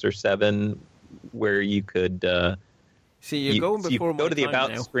 6 or 7, where you could see you go to the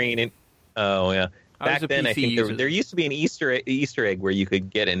about screen and back then I think there used to be an Easter egg where you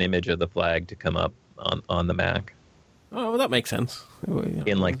could get an image of the flag to come up on the Mac. Oh, well, that makes sense.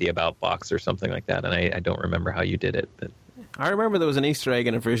 In like the about box or something like that, and I don't remember how you did it, but I remember there was an Easter egg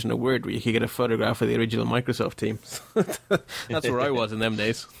in a version of Word where you could get a photograph of the original Microsoft team. That's where I was in them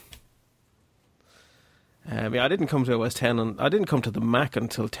days. I didn't come to OS 10, and I didn't come to the Mac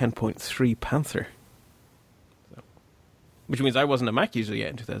until 10.3 Panther. So, which means I wasn't a Mac user yet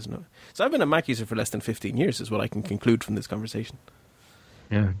in 2009. So I've been a Mac user for less than 15 years, is what I can conclude from this conversation.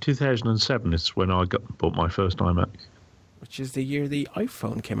 Yeah, 2007 is when I bought my first iMac. Which is the year the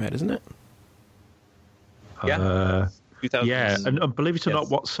iPhone came out, isn't it? Yeah. Yeah, and believe it or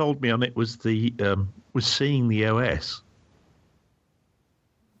not, what sold me on it was was seeing the OS.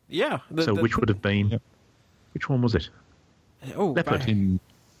 Yeah. Which would have been... Yep. Which one was it? Leopard.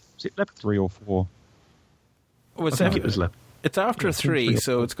 Was it Leopard 3 or 4? Oh, I think it was Leopard. It's after 3,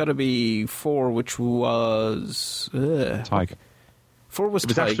 so it's got to be 4, which was... Tiger. 4 was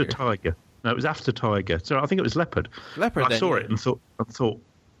Tiger. It was after Tiger. No, it was after Tiger. So I think it was Leopard. Leopard. I saw it and thought,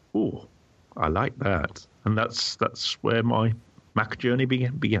 oh, I like that, and that's where my Mac journey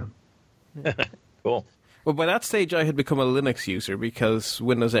began. Cool. Well, by that stage, I had become a Linux user because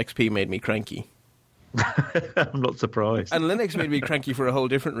Windows XP made me cranky. I'm not surprised. And Linux made me cranky for a whole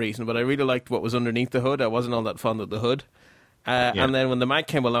different reason, but I really liked what was underneath the hood. I wasn't all that fond of the hood. And then when the Mac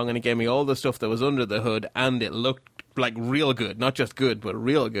came along and it gave me all the stuff that was under the hood, and it looked like real good, not just good, but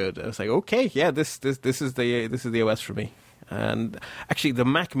real good, I was like, okay, yeah, this is the OS for me. And actually, the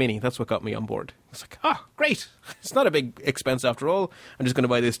Mac Mini, that's what got me on board. It's like, great. It's not a big expense after all. I'm just going to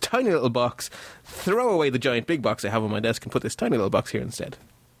buy this tiny little box, throw away the giant big box I have on my desk, and put this tiny little box here instead.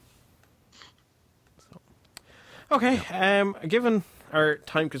 Okay, given our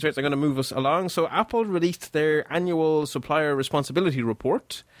time constraints, I'm going to move us along. So Apple released their annual supplier responsibility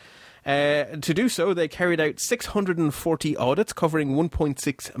report. To do so, they carried out 640 audits covering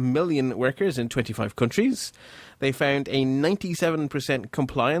 1.6 million workers in 25 countries. They found a 97%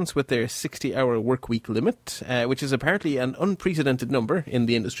 compliance with their 60-hour workweek limit, which is apparently an unprecedented number in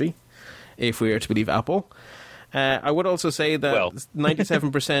the industry, if we are to believe Apple. I would also say that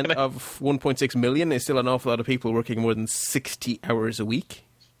 97% of 1.6 million is still an awful lot of people working more than 60 hours a week.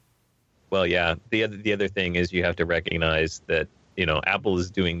 Well, yeah. The other thing is you have to recognize that, Apple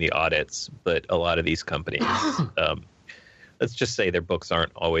is doing the audits, but a lot of these companies, let's just say their books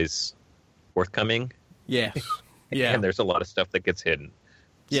aren't always forthcoming. Yes. Yeah. And there's a lot of stuff that gets hidden.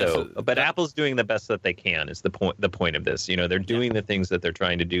 Yeah, but Apple's doing the best that they can is the point of this. They're doing the things that they're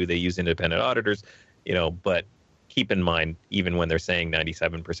trying to do. They use independent auditors, but keep in mind, even when they're saying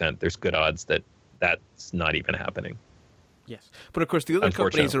 97%, there's good odds that that's not even happening. Yes. But of course, the other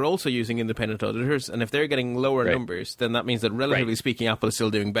companies are also using independent auditors, and if they're getting lower numbers, then that means that relatively speaking, Apple is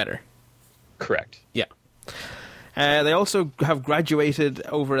still doing better. Correct. Yeah. They also have graduated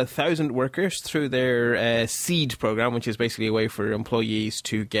over 1,000 workers through their SEED program, which is basically a way for employees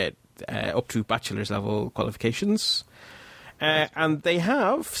to get up to bachelor's level qualifications. And they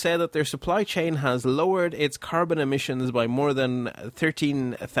have said that their supply chain has lowered its carbon emissions by more than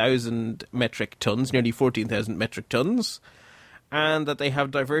 13,000 metric tons, nearly 14,000 metric tons, and that they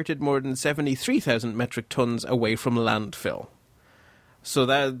have diverted more than 73,000 metric tons away from landfill. So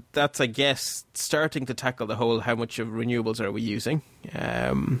that's, I guess, starting to tackle the whole how much of renewables are we using.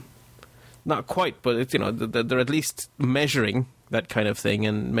 Not quite, but it's, they're at least measuring that kind of thing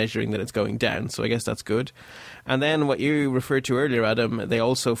and measuring that it's going down. So I guess that's good. And then what you referred to earlier, Adam, they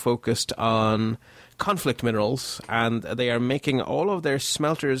also focused on conflict minerals, and they are making all of their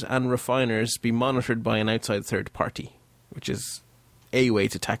smelters and refiners be monitored by an outside third party, which is a way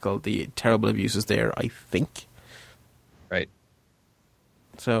to tackle the terrible abuses there, I think. Right.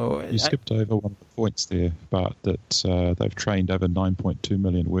 So you skipped over one of the points there, but that they've trained over 9.2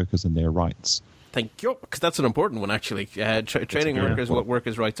 million workers in their rights. Thank you, because that's an important one, actually. Training workers what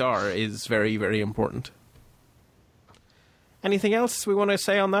workers' rights are is very, very important. Anything else we want to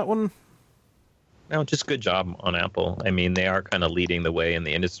say on that one? No, just good job on Apple. I mean, they are kind of leading the way in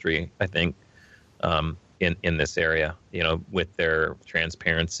the industry, I think, in this area, with their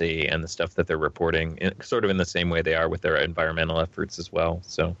transparency and the stuff that they're reporting, sort of in the same way they are with their environmental efforts as well.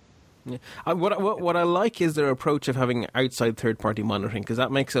 So, yeah. What I like is their approach of having outside third-party monitoring, because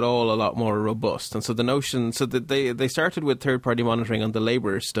that makes it all a lot more robust. And so the notion, so that they started with third-party monitoring on the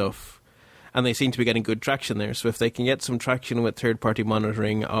labour stuff, and they seem to be getting good traction there. So if they can get some traction with third-party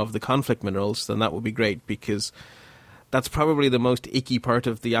monitoring of the conflict minerals, then that would be great, because that's probably the most icky part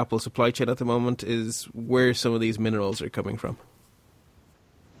of the Apple supply chain at the moment, is where some of these minerals are coming from.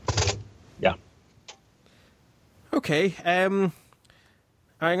 Yeah. Okay.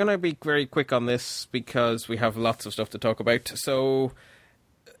 I'm going to be very quick on this because we have lots of stuff to talk about. So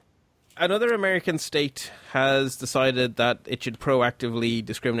Another American state has decided that it should proactively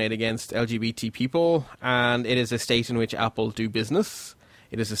discriminate against LGBT people, and it is a state in which Apple do business.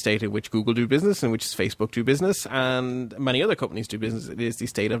 It is a state in which Google do business, in which Facebook do business, and many other companies do business. It is the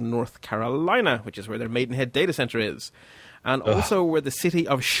state of North Carolina, which is where their Maidenhead data center is, and also where the city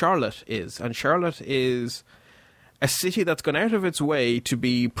of Charlotte is. And Charlotte is a city that's gone out of its way to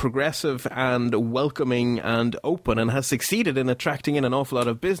be progressive and welcoming and open, and has succeeded in attracting in an awful lot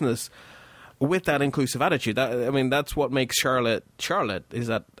of business with that inclusive attitude. That's what makes Charlotte, is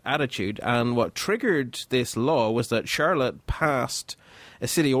that attitude. And what triggered this law was that Charlotte passed a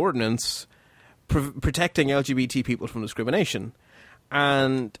city ordinance protecting LGBT people from discrimination.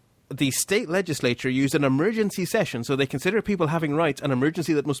 And the state legislature used an emergency session, so they consider people having rights an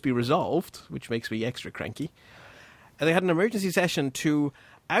emergency that must be resolved, which makes me extra cranky. And they had an emergency session to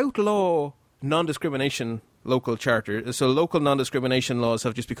outlaw non-discrimination local charters. So local non-discrimination laws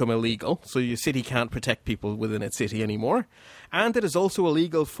have just become illegal, so your city can't protect people within its city anymore. And it is also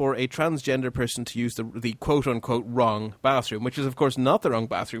illegal for a transgender person to use the quote-unquote wrong bathroom, which is, of course, not the wrong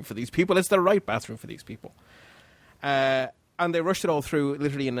bathroom for these people. It's the right bathroom for these people. And they rushed it all through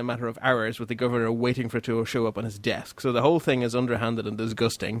literally in a matter of hours, with the governor waiting for it to show up on his desk. So the whole thing is underhanded and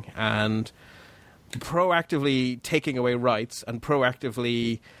disgusting, and proactively taking away rights and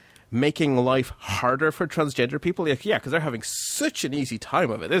proactively making life harder for transgender people. Because they're having such an easy time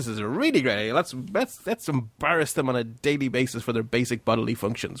of it. This is a really great idea. Let's embarrass them on a daily basis for their basic bodily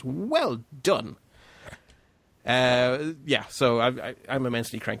functions. Well done. So I'm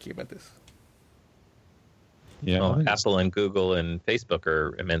immensely cranky about this. Yeah, well, Apple and Google and Facebook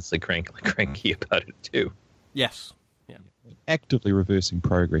are immensely cranky about it too. Yes. Yeah. Actively reversing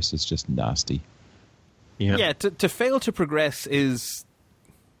progress is just nasty. Yeah. To fail to progress is...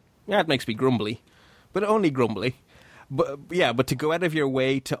 it makes me grumbly, but only grumbly. But to go out of your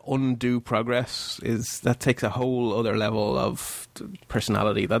way to undo progress that takes a whole other level of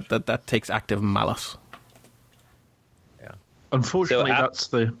personality. That takes active malice. Yeah.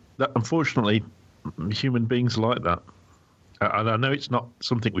 Unfortunately, unfortunately, human beings are like that. And I know it's not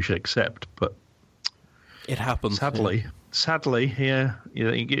something we should accept, but it happens. Sadly, yeah.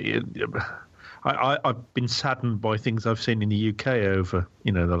 I've been saddened by things I've seen in the UK over,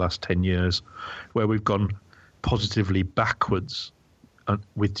 the last 10 years, where we've gone positively backwards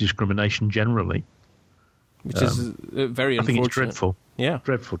with discrimination generally. Which is very unfortunate. I think it's dreadful. Yeah.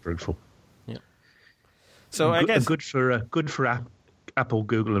 Dreadful. Yeah. So I guess... Good for Apple,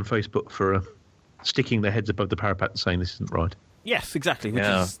 Google and Facebook for sticking their heads above the parapet and saying this isn't right. Yes, exactly. Which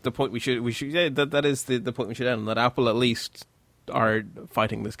is the point we should that is the point we should end on, that Apple at least are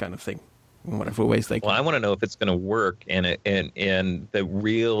fighting this kind of thing in whatever ways they can. Well, I want to know if it's going to work, and the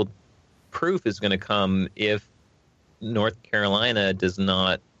real proof is going to come if North Carolina does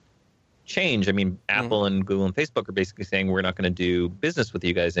not change. I mean, Apple and Google and Facebook are basically saying we're not going to do business with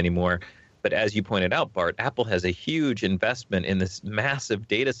you guys anymore. But as you pointed out, Bart, Apple has a huge investment in this massive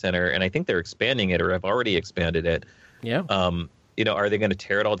data center, and I think they're expanding it or have already expanded it. Yeah. Are they going to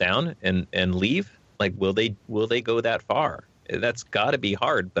tear it all down and leave? Like, will they go that far? That's got to be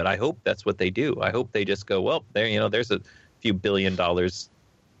hard, but I hope that's what they do. I hope they just go, well, there's a few $1 billion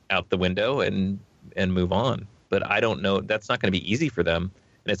out the window and move on. But I don't know. That's not going to be easy for them,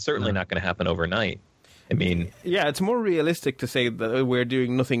 and it's certainly not going to happen overnight. I mean, yeah, it's more realistic to say that we're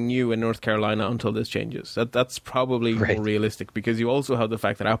doing nothing new in North Carolina until this changes. That's probably more realistic, because you also have the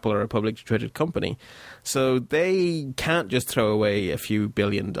fact that Apple are a publicly traded company, so they can't just throw away a few $1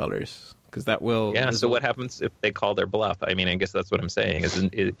 billion. Because that will... Yeah, so what happens if they call their bluff? I mean, I guess that's what I'm saying.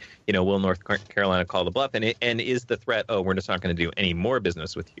 Will North Carolina call the bluff? And is the threat, we're just not going to do any more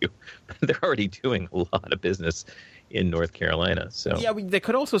business with you? They're already doing a lot of business in North Carolina. So yeah, they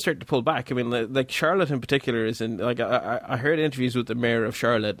could also start to pull back. I mean, like Charlotte in particular is in... Like, I heard interviews with the mayor of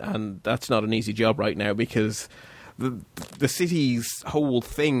Charlotte, and that's not an easy job right now, because... The city's whole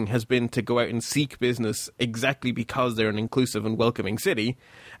thing has been to go out and seek business exactly because they're an inclusive and welcoming city,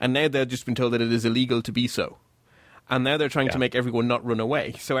 and now they've just been told that it is illegal to be so. And now they're trying to make everyone not run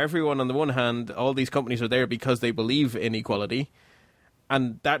away. So everyone, on the one hand, all these companies are there because they believe in equality,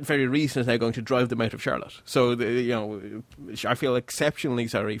 and that very reason is now going to drive them out of Charlotte. So, I feel exceptionally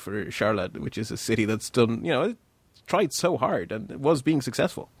sorry for Charlotte, which is a city that's done, tried so hard and was being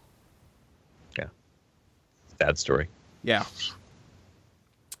successful. Sad story. Yeah.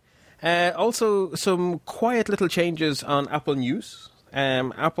 Also, some quiet little changes on Apple News.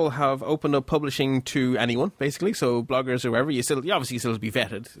 Apple have opened up publishing to anyone, basically. So bloggers or whoever, you obviously still have to be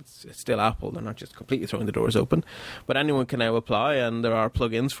vetted. It's still Apple. They're not just completely throwing the doors open. But anyone can now apply, and there are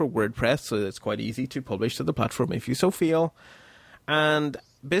plugins for WordPress, so it's quite easy to publish to the platform if you so feel. And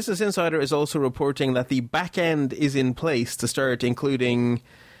Business Insider is also reporting that the back end is in place to start including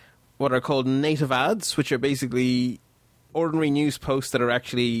what are called native ads, which are basically ordinary news posts that are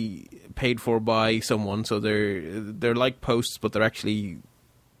actually paid for by someone. So they're like posts, but they're actually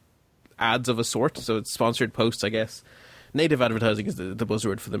ads of a sort. So it's sponsored posts, I guess. Native advertising is the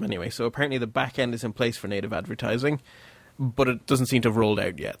buzzword for them anyway. So apparently the back end is in place for native advertising, but it doesn't seem to have rolled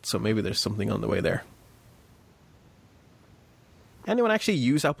out yet. So maybe there's something on the way there. Anyone actually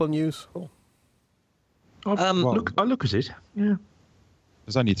use Apple News? I look at it. Yeah.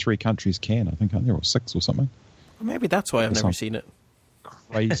 There's only 3 countries can, I think, aren't there, or 6 or something? Well, maybe that's why I've never seen it.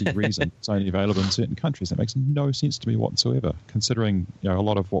 Crazy reason it's only available in certain countries. That makes no sense to me whatsoever, considering a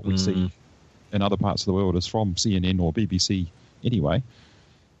lot of what we see in other parts of the world is from CNN or BBC anyway.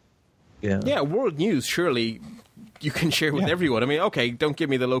 Yeah, world news, surely you can share with everyone. I mean, okay, don't give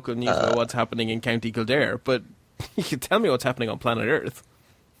me the local news about what's happening in County Kildare, but you can tell me what's happening on planet Earth.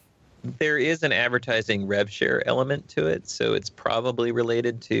 There is an advertising rev share element to it, so it's probably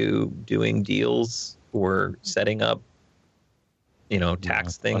related to doing deals or setting up,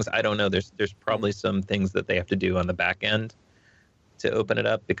 tax things. I don't know. There's probably some things that they have to do on the back end to open it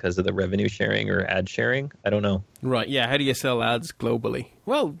up because of the revenue sharing or ad sharing. I don't know. Right, yeah. How do you sell ads globally?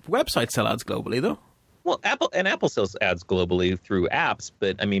 Well, websites sell ads globally, though. Well, Apple sells ads globally through apps,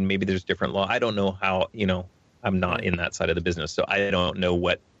 but, I mean, maybe there's different law. I don't know how, I'm not in that side of the business, so I don't know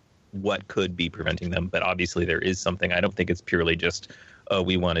what could be preventing them, but obviously there is something. I don't think it's purely just,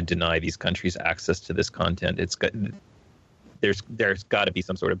 we want to deny these countries access to this content. There's got to be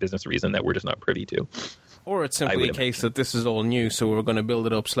some sort of business reason that we're just not privy to. Or it's simply a case that this is all new, so we're going to build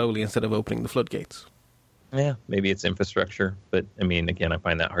it up slowly instead of opening the floodgates. Yeah, maybe it's infrastructure, but I mean, again, I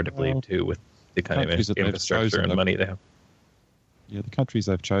find that hard to believe too with the kind of infrastructure and money they have. Yeah, the countries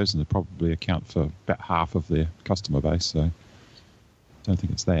they've chosen to probably account for about half of their customer base, so I don't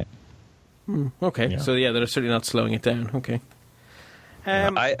think it's that. Okay, yeah. So they're certainly not slowing it down. Okay.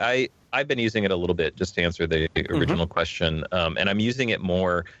 I've been using it a little bit just to answer the original question, and I'm using it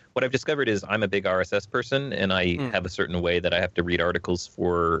more. What I've discovered is I'm a big RSS person, and I have a certain way that I have to read articles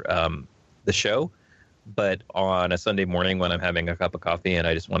for the show. But on a Sunday morning when I'm having a cup of coffee and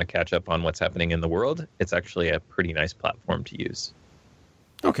I just want to catch up on what's happening in the world, it's actually a pretty nice platform to use.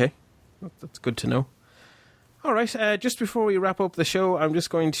 Okay, that's good to know. All right, just before we wrap up the show, I'm just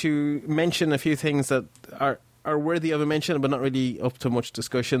going to mention a few things that are worthy of a mention, but not really up to much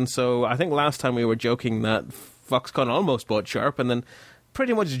discussion. So I think last time we were joking that Foxconn almost bought Sharp, and then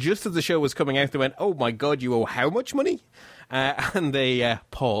pretty much just as the show was coming out, they went, "Oh my God, you owe how much money?" And they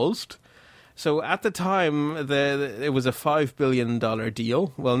paused. So at the time, it was a $5 billion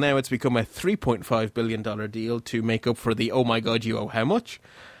deal. Well, now it's become a $3.5 billion deal to make up for the, "Oh my God, you owe how much?"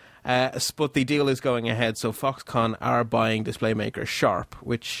 But the deal is going ahead, so Foxconn are buying display maker Sharp,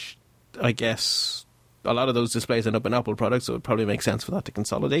 which I guess a lot of those displays end up in Apple products, so it probably makes sense for that to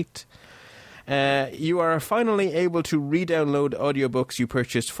consolidate. You are finally able to re-download audiobooks you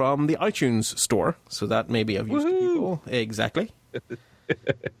purchased from the iTunes store, so that may be of use to people. Exactly.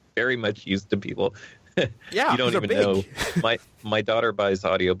 Very much used to people. Yeah, you don't even know. My daughter buys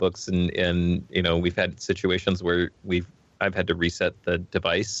audiobooks, and we've had situations where I've had to reset the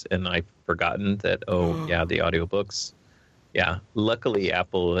device, and I've forgotten that. Oh, yeah, the audiobooks. Yeah, luckily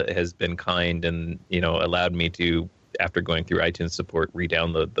Apple has been kind and allowed me to, after going through iTunes support,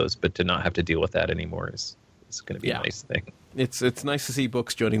 re-download those, but to not have to deal with that anymore is going to be a nice thing. It's nice to see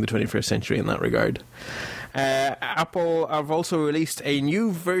books joining the 21st century in that regard. Apple have also released a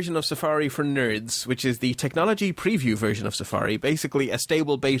new version of Safari for nerds, which is the technology preview version of Safari, basically a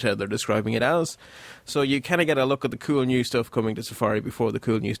stable beta, they're describing it as. So you kind of get a look at the cool new stuff coming to Safari before the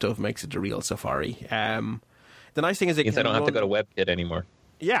cool new stuff makes it a real Safari. The nice thing is I don't have to go to WebKit anymore.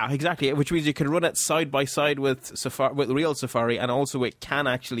 Yeah, exactly. Which means you can run it side by side with real Safari, and also it can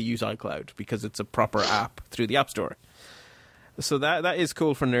actually use iCloud because it's a proper app through the App Store. So that is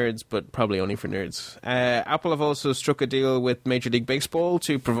cool for nerds, but probably only for nerds. Apple have also struck a deal with Major League Baseball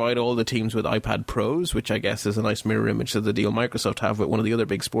to provide all the teams with iPad Pros, which I guess is a nice mirror image of the deal Microsoft have with one of the other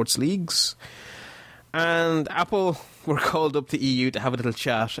big sports leagues. And Apple were called up to EU to have a little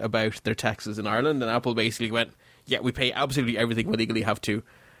chat about their taxes in Ireland, and Apple basically went, "Yeah, we pay absolutely everything we legally have to.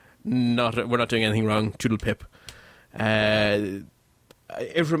 We're not doing anything wrong. Toodle pip." It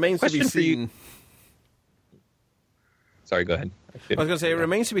remains to be seen. Sorry, go ahead. I was going to say, it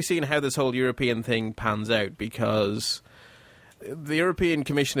remains to be seen how this whole European thing pans out, because the European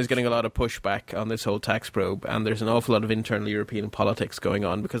Commission is getting a lot of pushback on this whole tax probe, and there's an awful lot of internal European politics going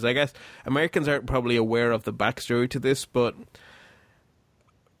on, because I guess Americans aren't probably aware of the backstory to this, but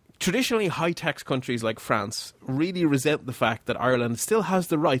traditionally high-tax countries like France really resent the fact that Ireland still has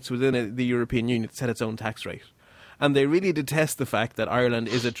the rights within the European Union to set its own tax rate. And they really detest the fact that Ireland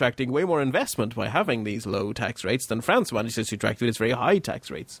is attracting way more investment by having these low tax rates than France manages to attract with its very high tax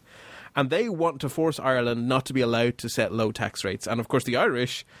rates. And they want to force Ireland not to be allowed to set low tax rates. And of course the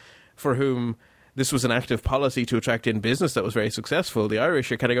Irish, for whom this was an active policy to attract in business that was very successful, the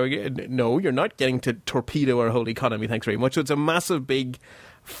Irish are kind of going, no, you're not getting to torpedo our whole economy, thanks very much. So it's a massive big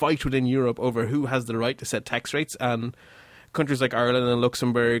fight within Europe over who has the right to set tax rates. And countries like Ireland and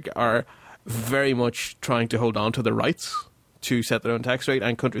Luxembourg are very much trying to hold on to the rights to set their own tax rate,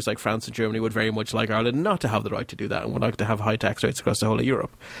 and countries like France and Germany would very much like Ireland not to have the right to do that and would like to have high tax rates across the whole of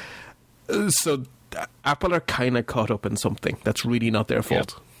Europe. So Apple are kind of caught up in something that's really not their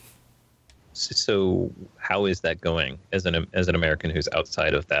fault. Yeah. So how is that going as an American who's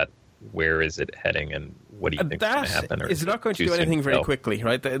outside of that? Where is it heading, and what do you think is going to happen? It's not going to do anything very quickly,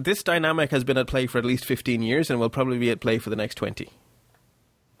 right? This dynamic has been at play for at least 15 years and will probably be at play for the next 20.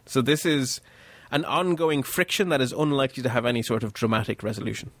 So this is an ongoing friction that is unlikely to have any sort of dramatic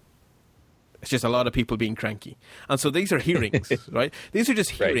resolution. It's just a lot of people being cranky. And so these are hearings, right? These are just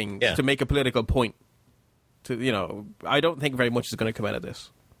hearings to make a political point. I don't think very much is going to come out of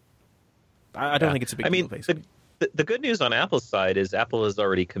this. I don't think it's a big deal, basically. The good news on Apple's side is Apple is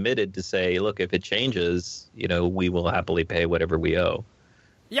already committed to say, look, if it changes, we will happily pay whatever we owe.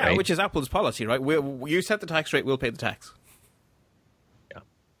 Yeah, right? Which is Apple's policy, right? You set the tax rate, we'll pay the tax.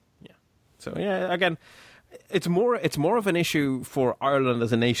 So again, it's more of an issue for Ireland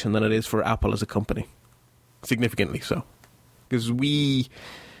as a nation than it is for Apple as a company, significantly so, because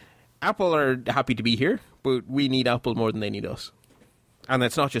Apple are happy to be here, but we need Apple more than they need us, and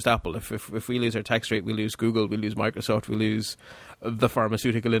it's not just Apple. If we lose our tax rate, we lose Google, we lose Microsoft, we lose the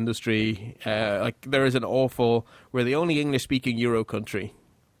pharmaceutical industry. There is we're the only English-speaking Euro country,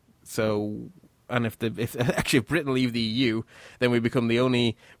 so. And if Britain leave the EU, then we become the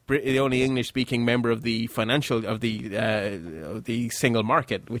only English-speaking member of the the single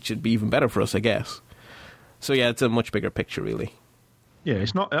market, which would be even better for us, I guess. So yeah, it's a much bigger picture, really. Yeah,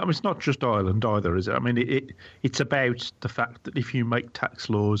 it's not. It's not just Ireland either, is it? I mean, it's about the fact that if you make tax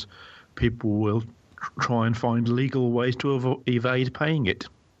laws, people will try and find legal ways to evade paying it,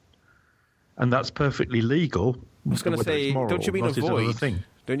 and that's perfectly legal. I was going to say, don't you mean avoid?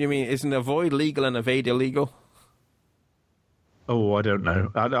 Don't you mean, isn't avoid legal and evade illegal? Oh, I don't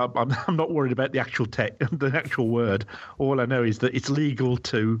know. I'm not worried about the actual the actual word. All I know is that it's legal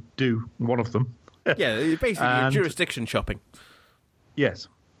to do one of them. Yeah, basically you're jurisdiction shopping. Yes.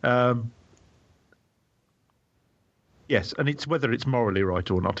 Yes, and it's whether it's morally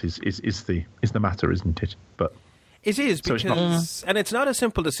right or not is the matter, isn't it? But it is, because and it's not a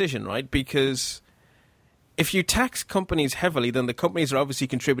simple decision, right? Because if you tax companies heavily, then the companies are obviously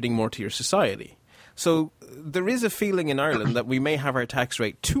contributing more to your society. So there is a feeling in Ireland that we may have our tax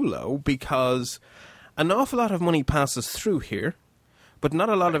rate too low because an awful lot of money passes through here, but not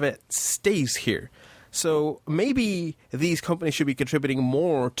a lot of it stays here. So maybe these companies should be contributing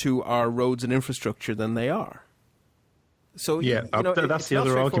more to our roads and infrastructure than they are. So that's the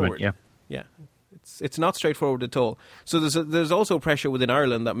other argument. Yeah, it's not straightforward at all. So there's also pressure within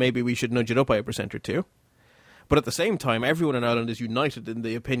Ireland that maybe we should nudge it up by 1% or 2%. But at the same time, everyone in Ireland is united in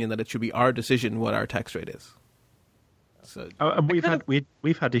the opinion that it should be our decision what our tax rate is. So, and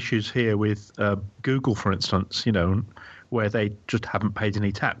we've had issues here with Google, for instance, where they just haven't paid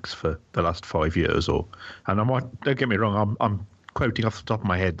any tax for the last 5 years. Don't get me wrong, I'm quoting off the top of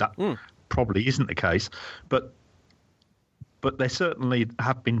my head. That probably isn't the case, but there certainly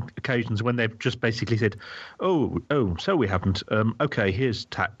have been occasions when they've just basically said, "Oh, so we haven't. Okay, here's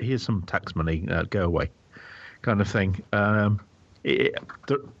some tax money. Go away." Kind of thing.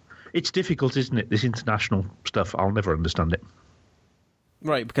 It's difficult, isn't it? This international stuff, I'll never understand it.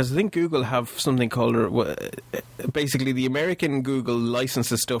 Right, because I think Google have something called, basically the American Google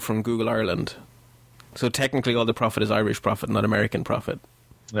licenses stuff from Google Ireland. So technically all the profit is Irish profit, not American profit.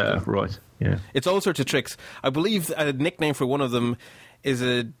 Right, yeah. It's all sorts of tricks. I believe a nickname for one of them is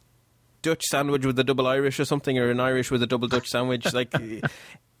a Dutch sandwich with a double Irish or something, or an Irish with a double Dutch sandwich. Like...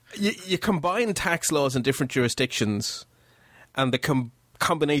 You combine tax laws in different jurisdictions, and the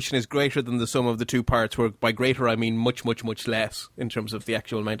combination is greater than the sum of the two parts, where by greater I mean much, much, much less in terms of the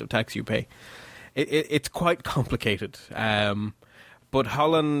actual amount of tax you pay. It's quite complicated. But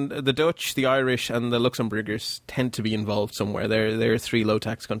Holland, the Dutch, the Irish, and the Luxembourgers tend to be involved somewhere. They're 3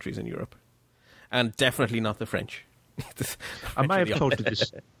 low-tax countries in Europe. And definitely not the French. I may have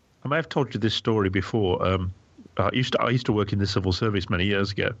told you this story before. I used to work in the civil service many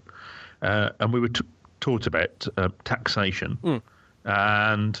years ago, and we were taught about taxation,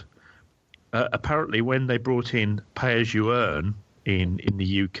 and apparently when they brought in pay-as-you-earn in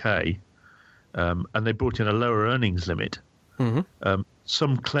the UK, and they brought in a lower earnings limit,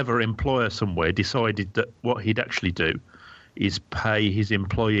 some clever employer somewhere decided that what he'd actually do is pay his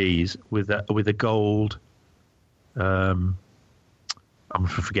employees with a gold. I'm going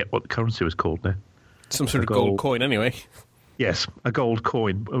to forget what the currency was called now. Some sort of gold coin, anyway. Yes, a gold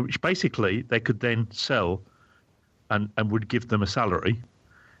coin, which basically they could then sell and would give them a salary,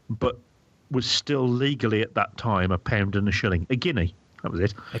 but was still legally at that time £1 and a shilling, a guinea. That was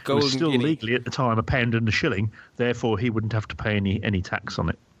it. It was still guinea. Legally at the time £1 and a shilling. Therefore, he wouldn't have to pay any tax on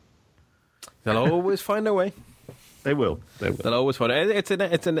it. They'll always find a way. They will. They'll always find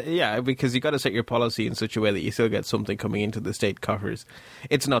it. Yeah, because you got to set your policy in such a way that you still get something coming into the state coffers.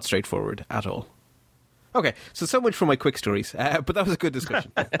 It's not straightforward at all. Okay, so much for my quick stories, but that was a good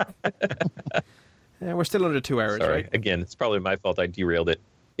discussion. We're still under 2 hours, Sorry. Right? Again, it's probably my fault. I derailed it.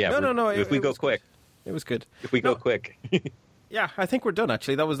 Yeah. No. If we go quick. It was good. If we go quick. Yeah, I think we're done,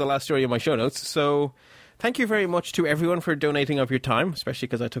 actually. That was the last story in my show notes. So thank you very much to everyone for donating of your time, especially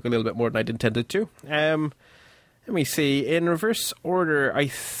because I took a little bit more than I'd intended to. Let me see. In reverse order, I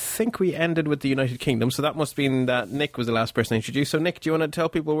think we ended with the United Kingdom, so that must mean that Nick was the last person introduced. So, Nick, do you want to tell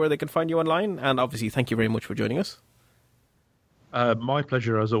people where they can find you online? And obviously, thank you very much for joining us. My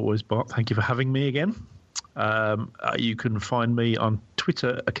pleasure, as always, Bart. Thank you for having me again. You can find me on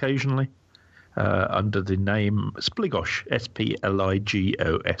Twitter occasionally under the name Spligosh,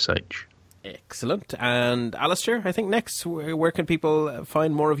 Spligosh. Excellent. And Alistair, I think next, where can people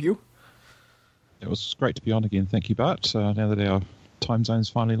find more of you? It was great to be on again. Thank you, Bart. Now that our time zone's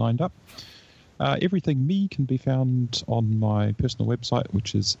finally lined up. Everything me can be found on my personal website,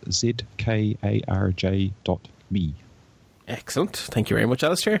 which is zkarj.me. Excellent. Thank you very much,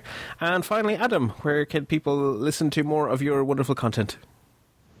 Alistair. And finally, Adam, where can people listen to more of your wonderful content?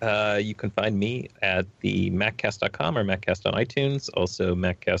 You can find me at the MacCast.com or MacCast on iTunes, also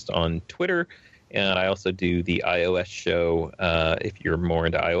MacCast on Twitter. And I also do the iOS show, if you're more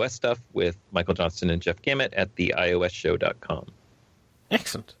into iOS stuff, with Michael Johnston and Jeff Gamet at the iosshow.com.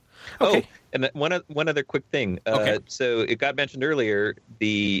 Excellent. Okay. Oh, and one other quick thing. Okay. So it got mentioned earlier,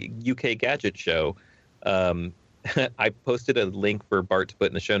 the UK Gadget Show. I posted a link for Bart to put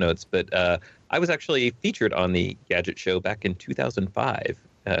in the show notes, but I was actually featured on the Gadget Show back in 2005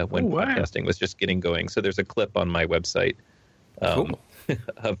 when podcasting was just getting going. So there's a clip on my website Cool.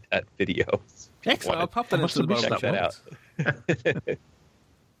 of that video. Excellent. I'll pop that into the bottom. Check that out.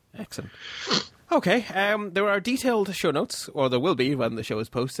 Excellent. Okay, there are detailed show notes, or there will be when the show is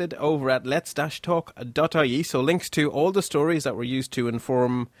posted, over at lets-talk.ie, so links to all the stories that were used to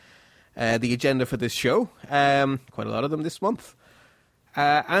inform the agenda for this show. Quite a lot of them this month.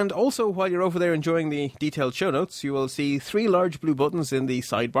 And also, while you're over there enjoying the detailed show notes, you will see 3 large blue buttons in the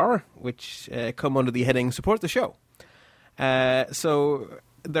sidebar, which come under the heading Support the Show. So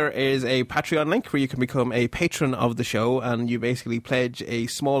there is a Patreon link where you can become a patron of the show, and you basically pledge a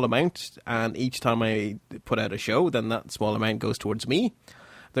small amount, and each time I put out a show, then that small amount goes towards me.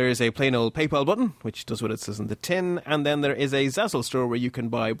 There is a plain old PayPal button, which does what it says in the tin, and then there is a Zazzle store where you can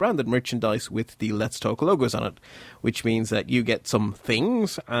buy branded merchandise with the Let's Talk logos on it, which means that you get some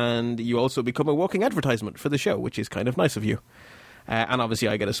things, and you also become a walking advertisement for the show, which is kind of nice of you. And obviously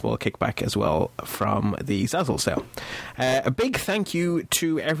I get a small kickback as well from the Zazzle sale. A big thank you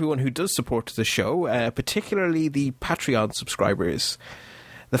to everyone who does support the show, particularly the Patreon subscribers.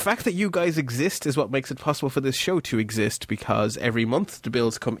 The fact that you guys exist is what makes it possible for this show to exist, because every month the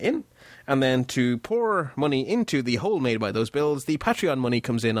bills come in, and then to pour money into the hole made by those bills, the Patreon money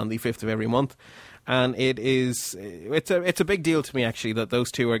comes in on the 5th of every month. And it's a big deal to me, actually, that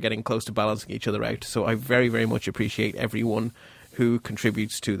those two are getting close to balancing each other out. So I very, very much appreciate everyone who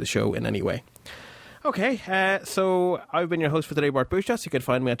contributes to the show in any way. Okay, so I've been your host for today, Bart Bushas. You can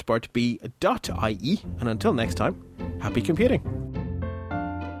find me at bartb.ie. And until next time, happy computing.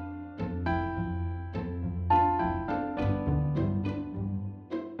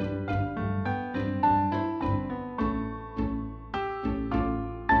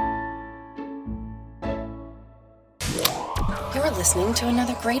 You're listening to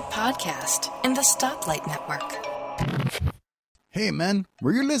another great podcast in the Stoplight Network. Hey, man,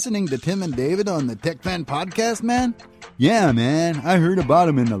 were you listening to Tim and David on the Tech Fan Podcast, man? Yeah, man, I heard about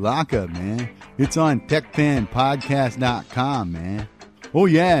them in the lockup, man. It's on techfanpodcast.com, man. Oh,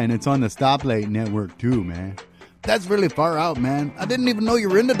 yeah, and it's on the Stoplight Network, too, man. That's really far out, man. I didn't even know you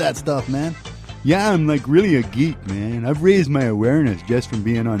were into that stuff, man. Yeah, I'm like really a geek, man. I've raised my awareness just from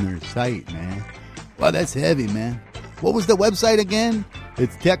being on their site, man. Wow, that's heavy, man. What was the website again?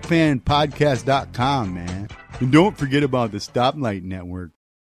 It's techfanpodcast.com, man. And don't forget about the Stoplight Network.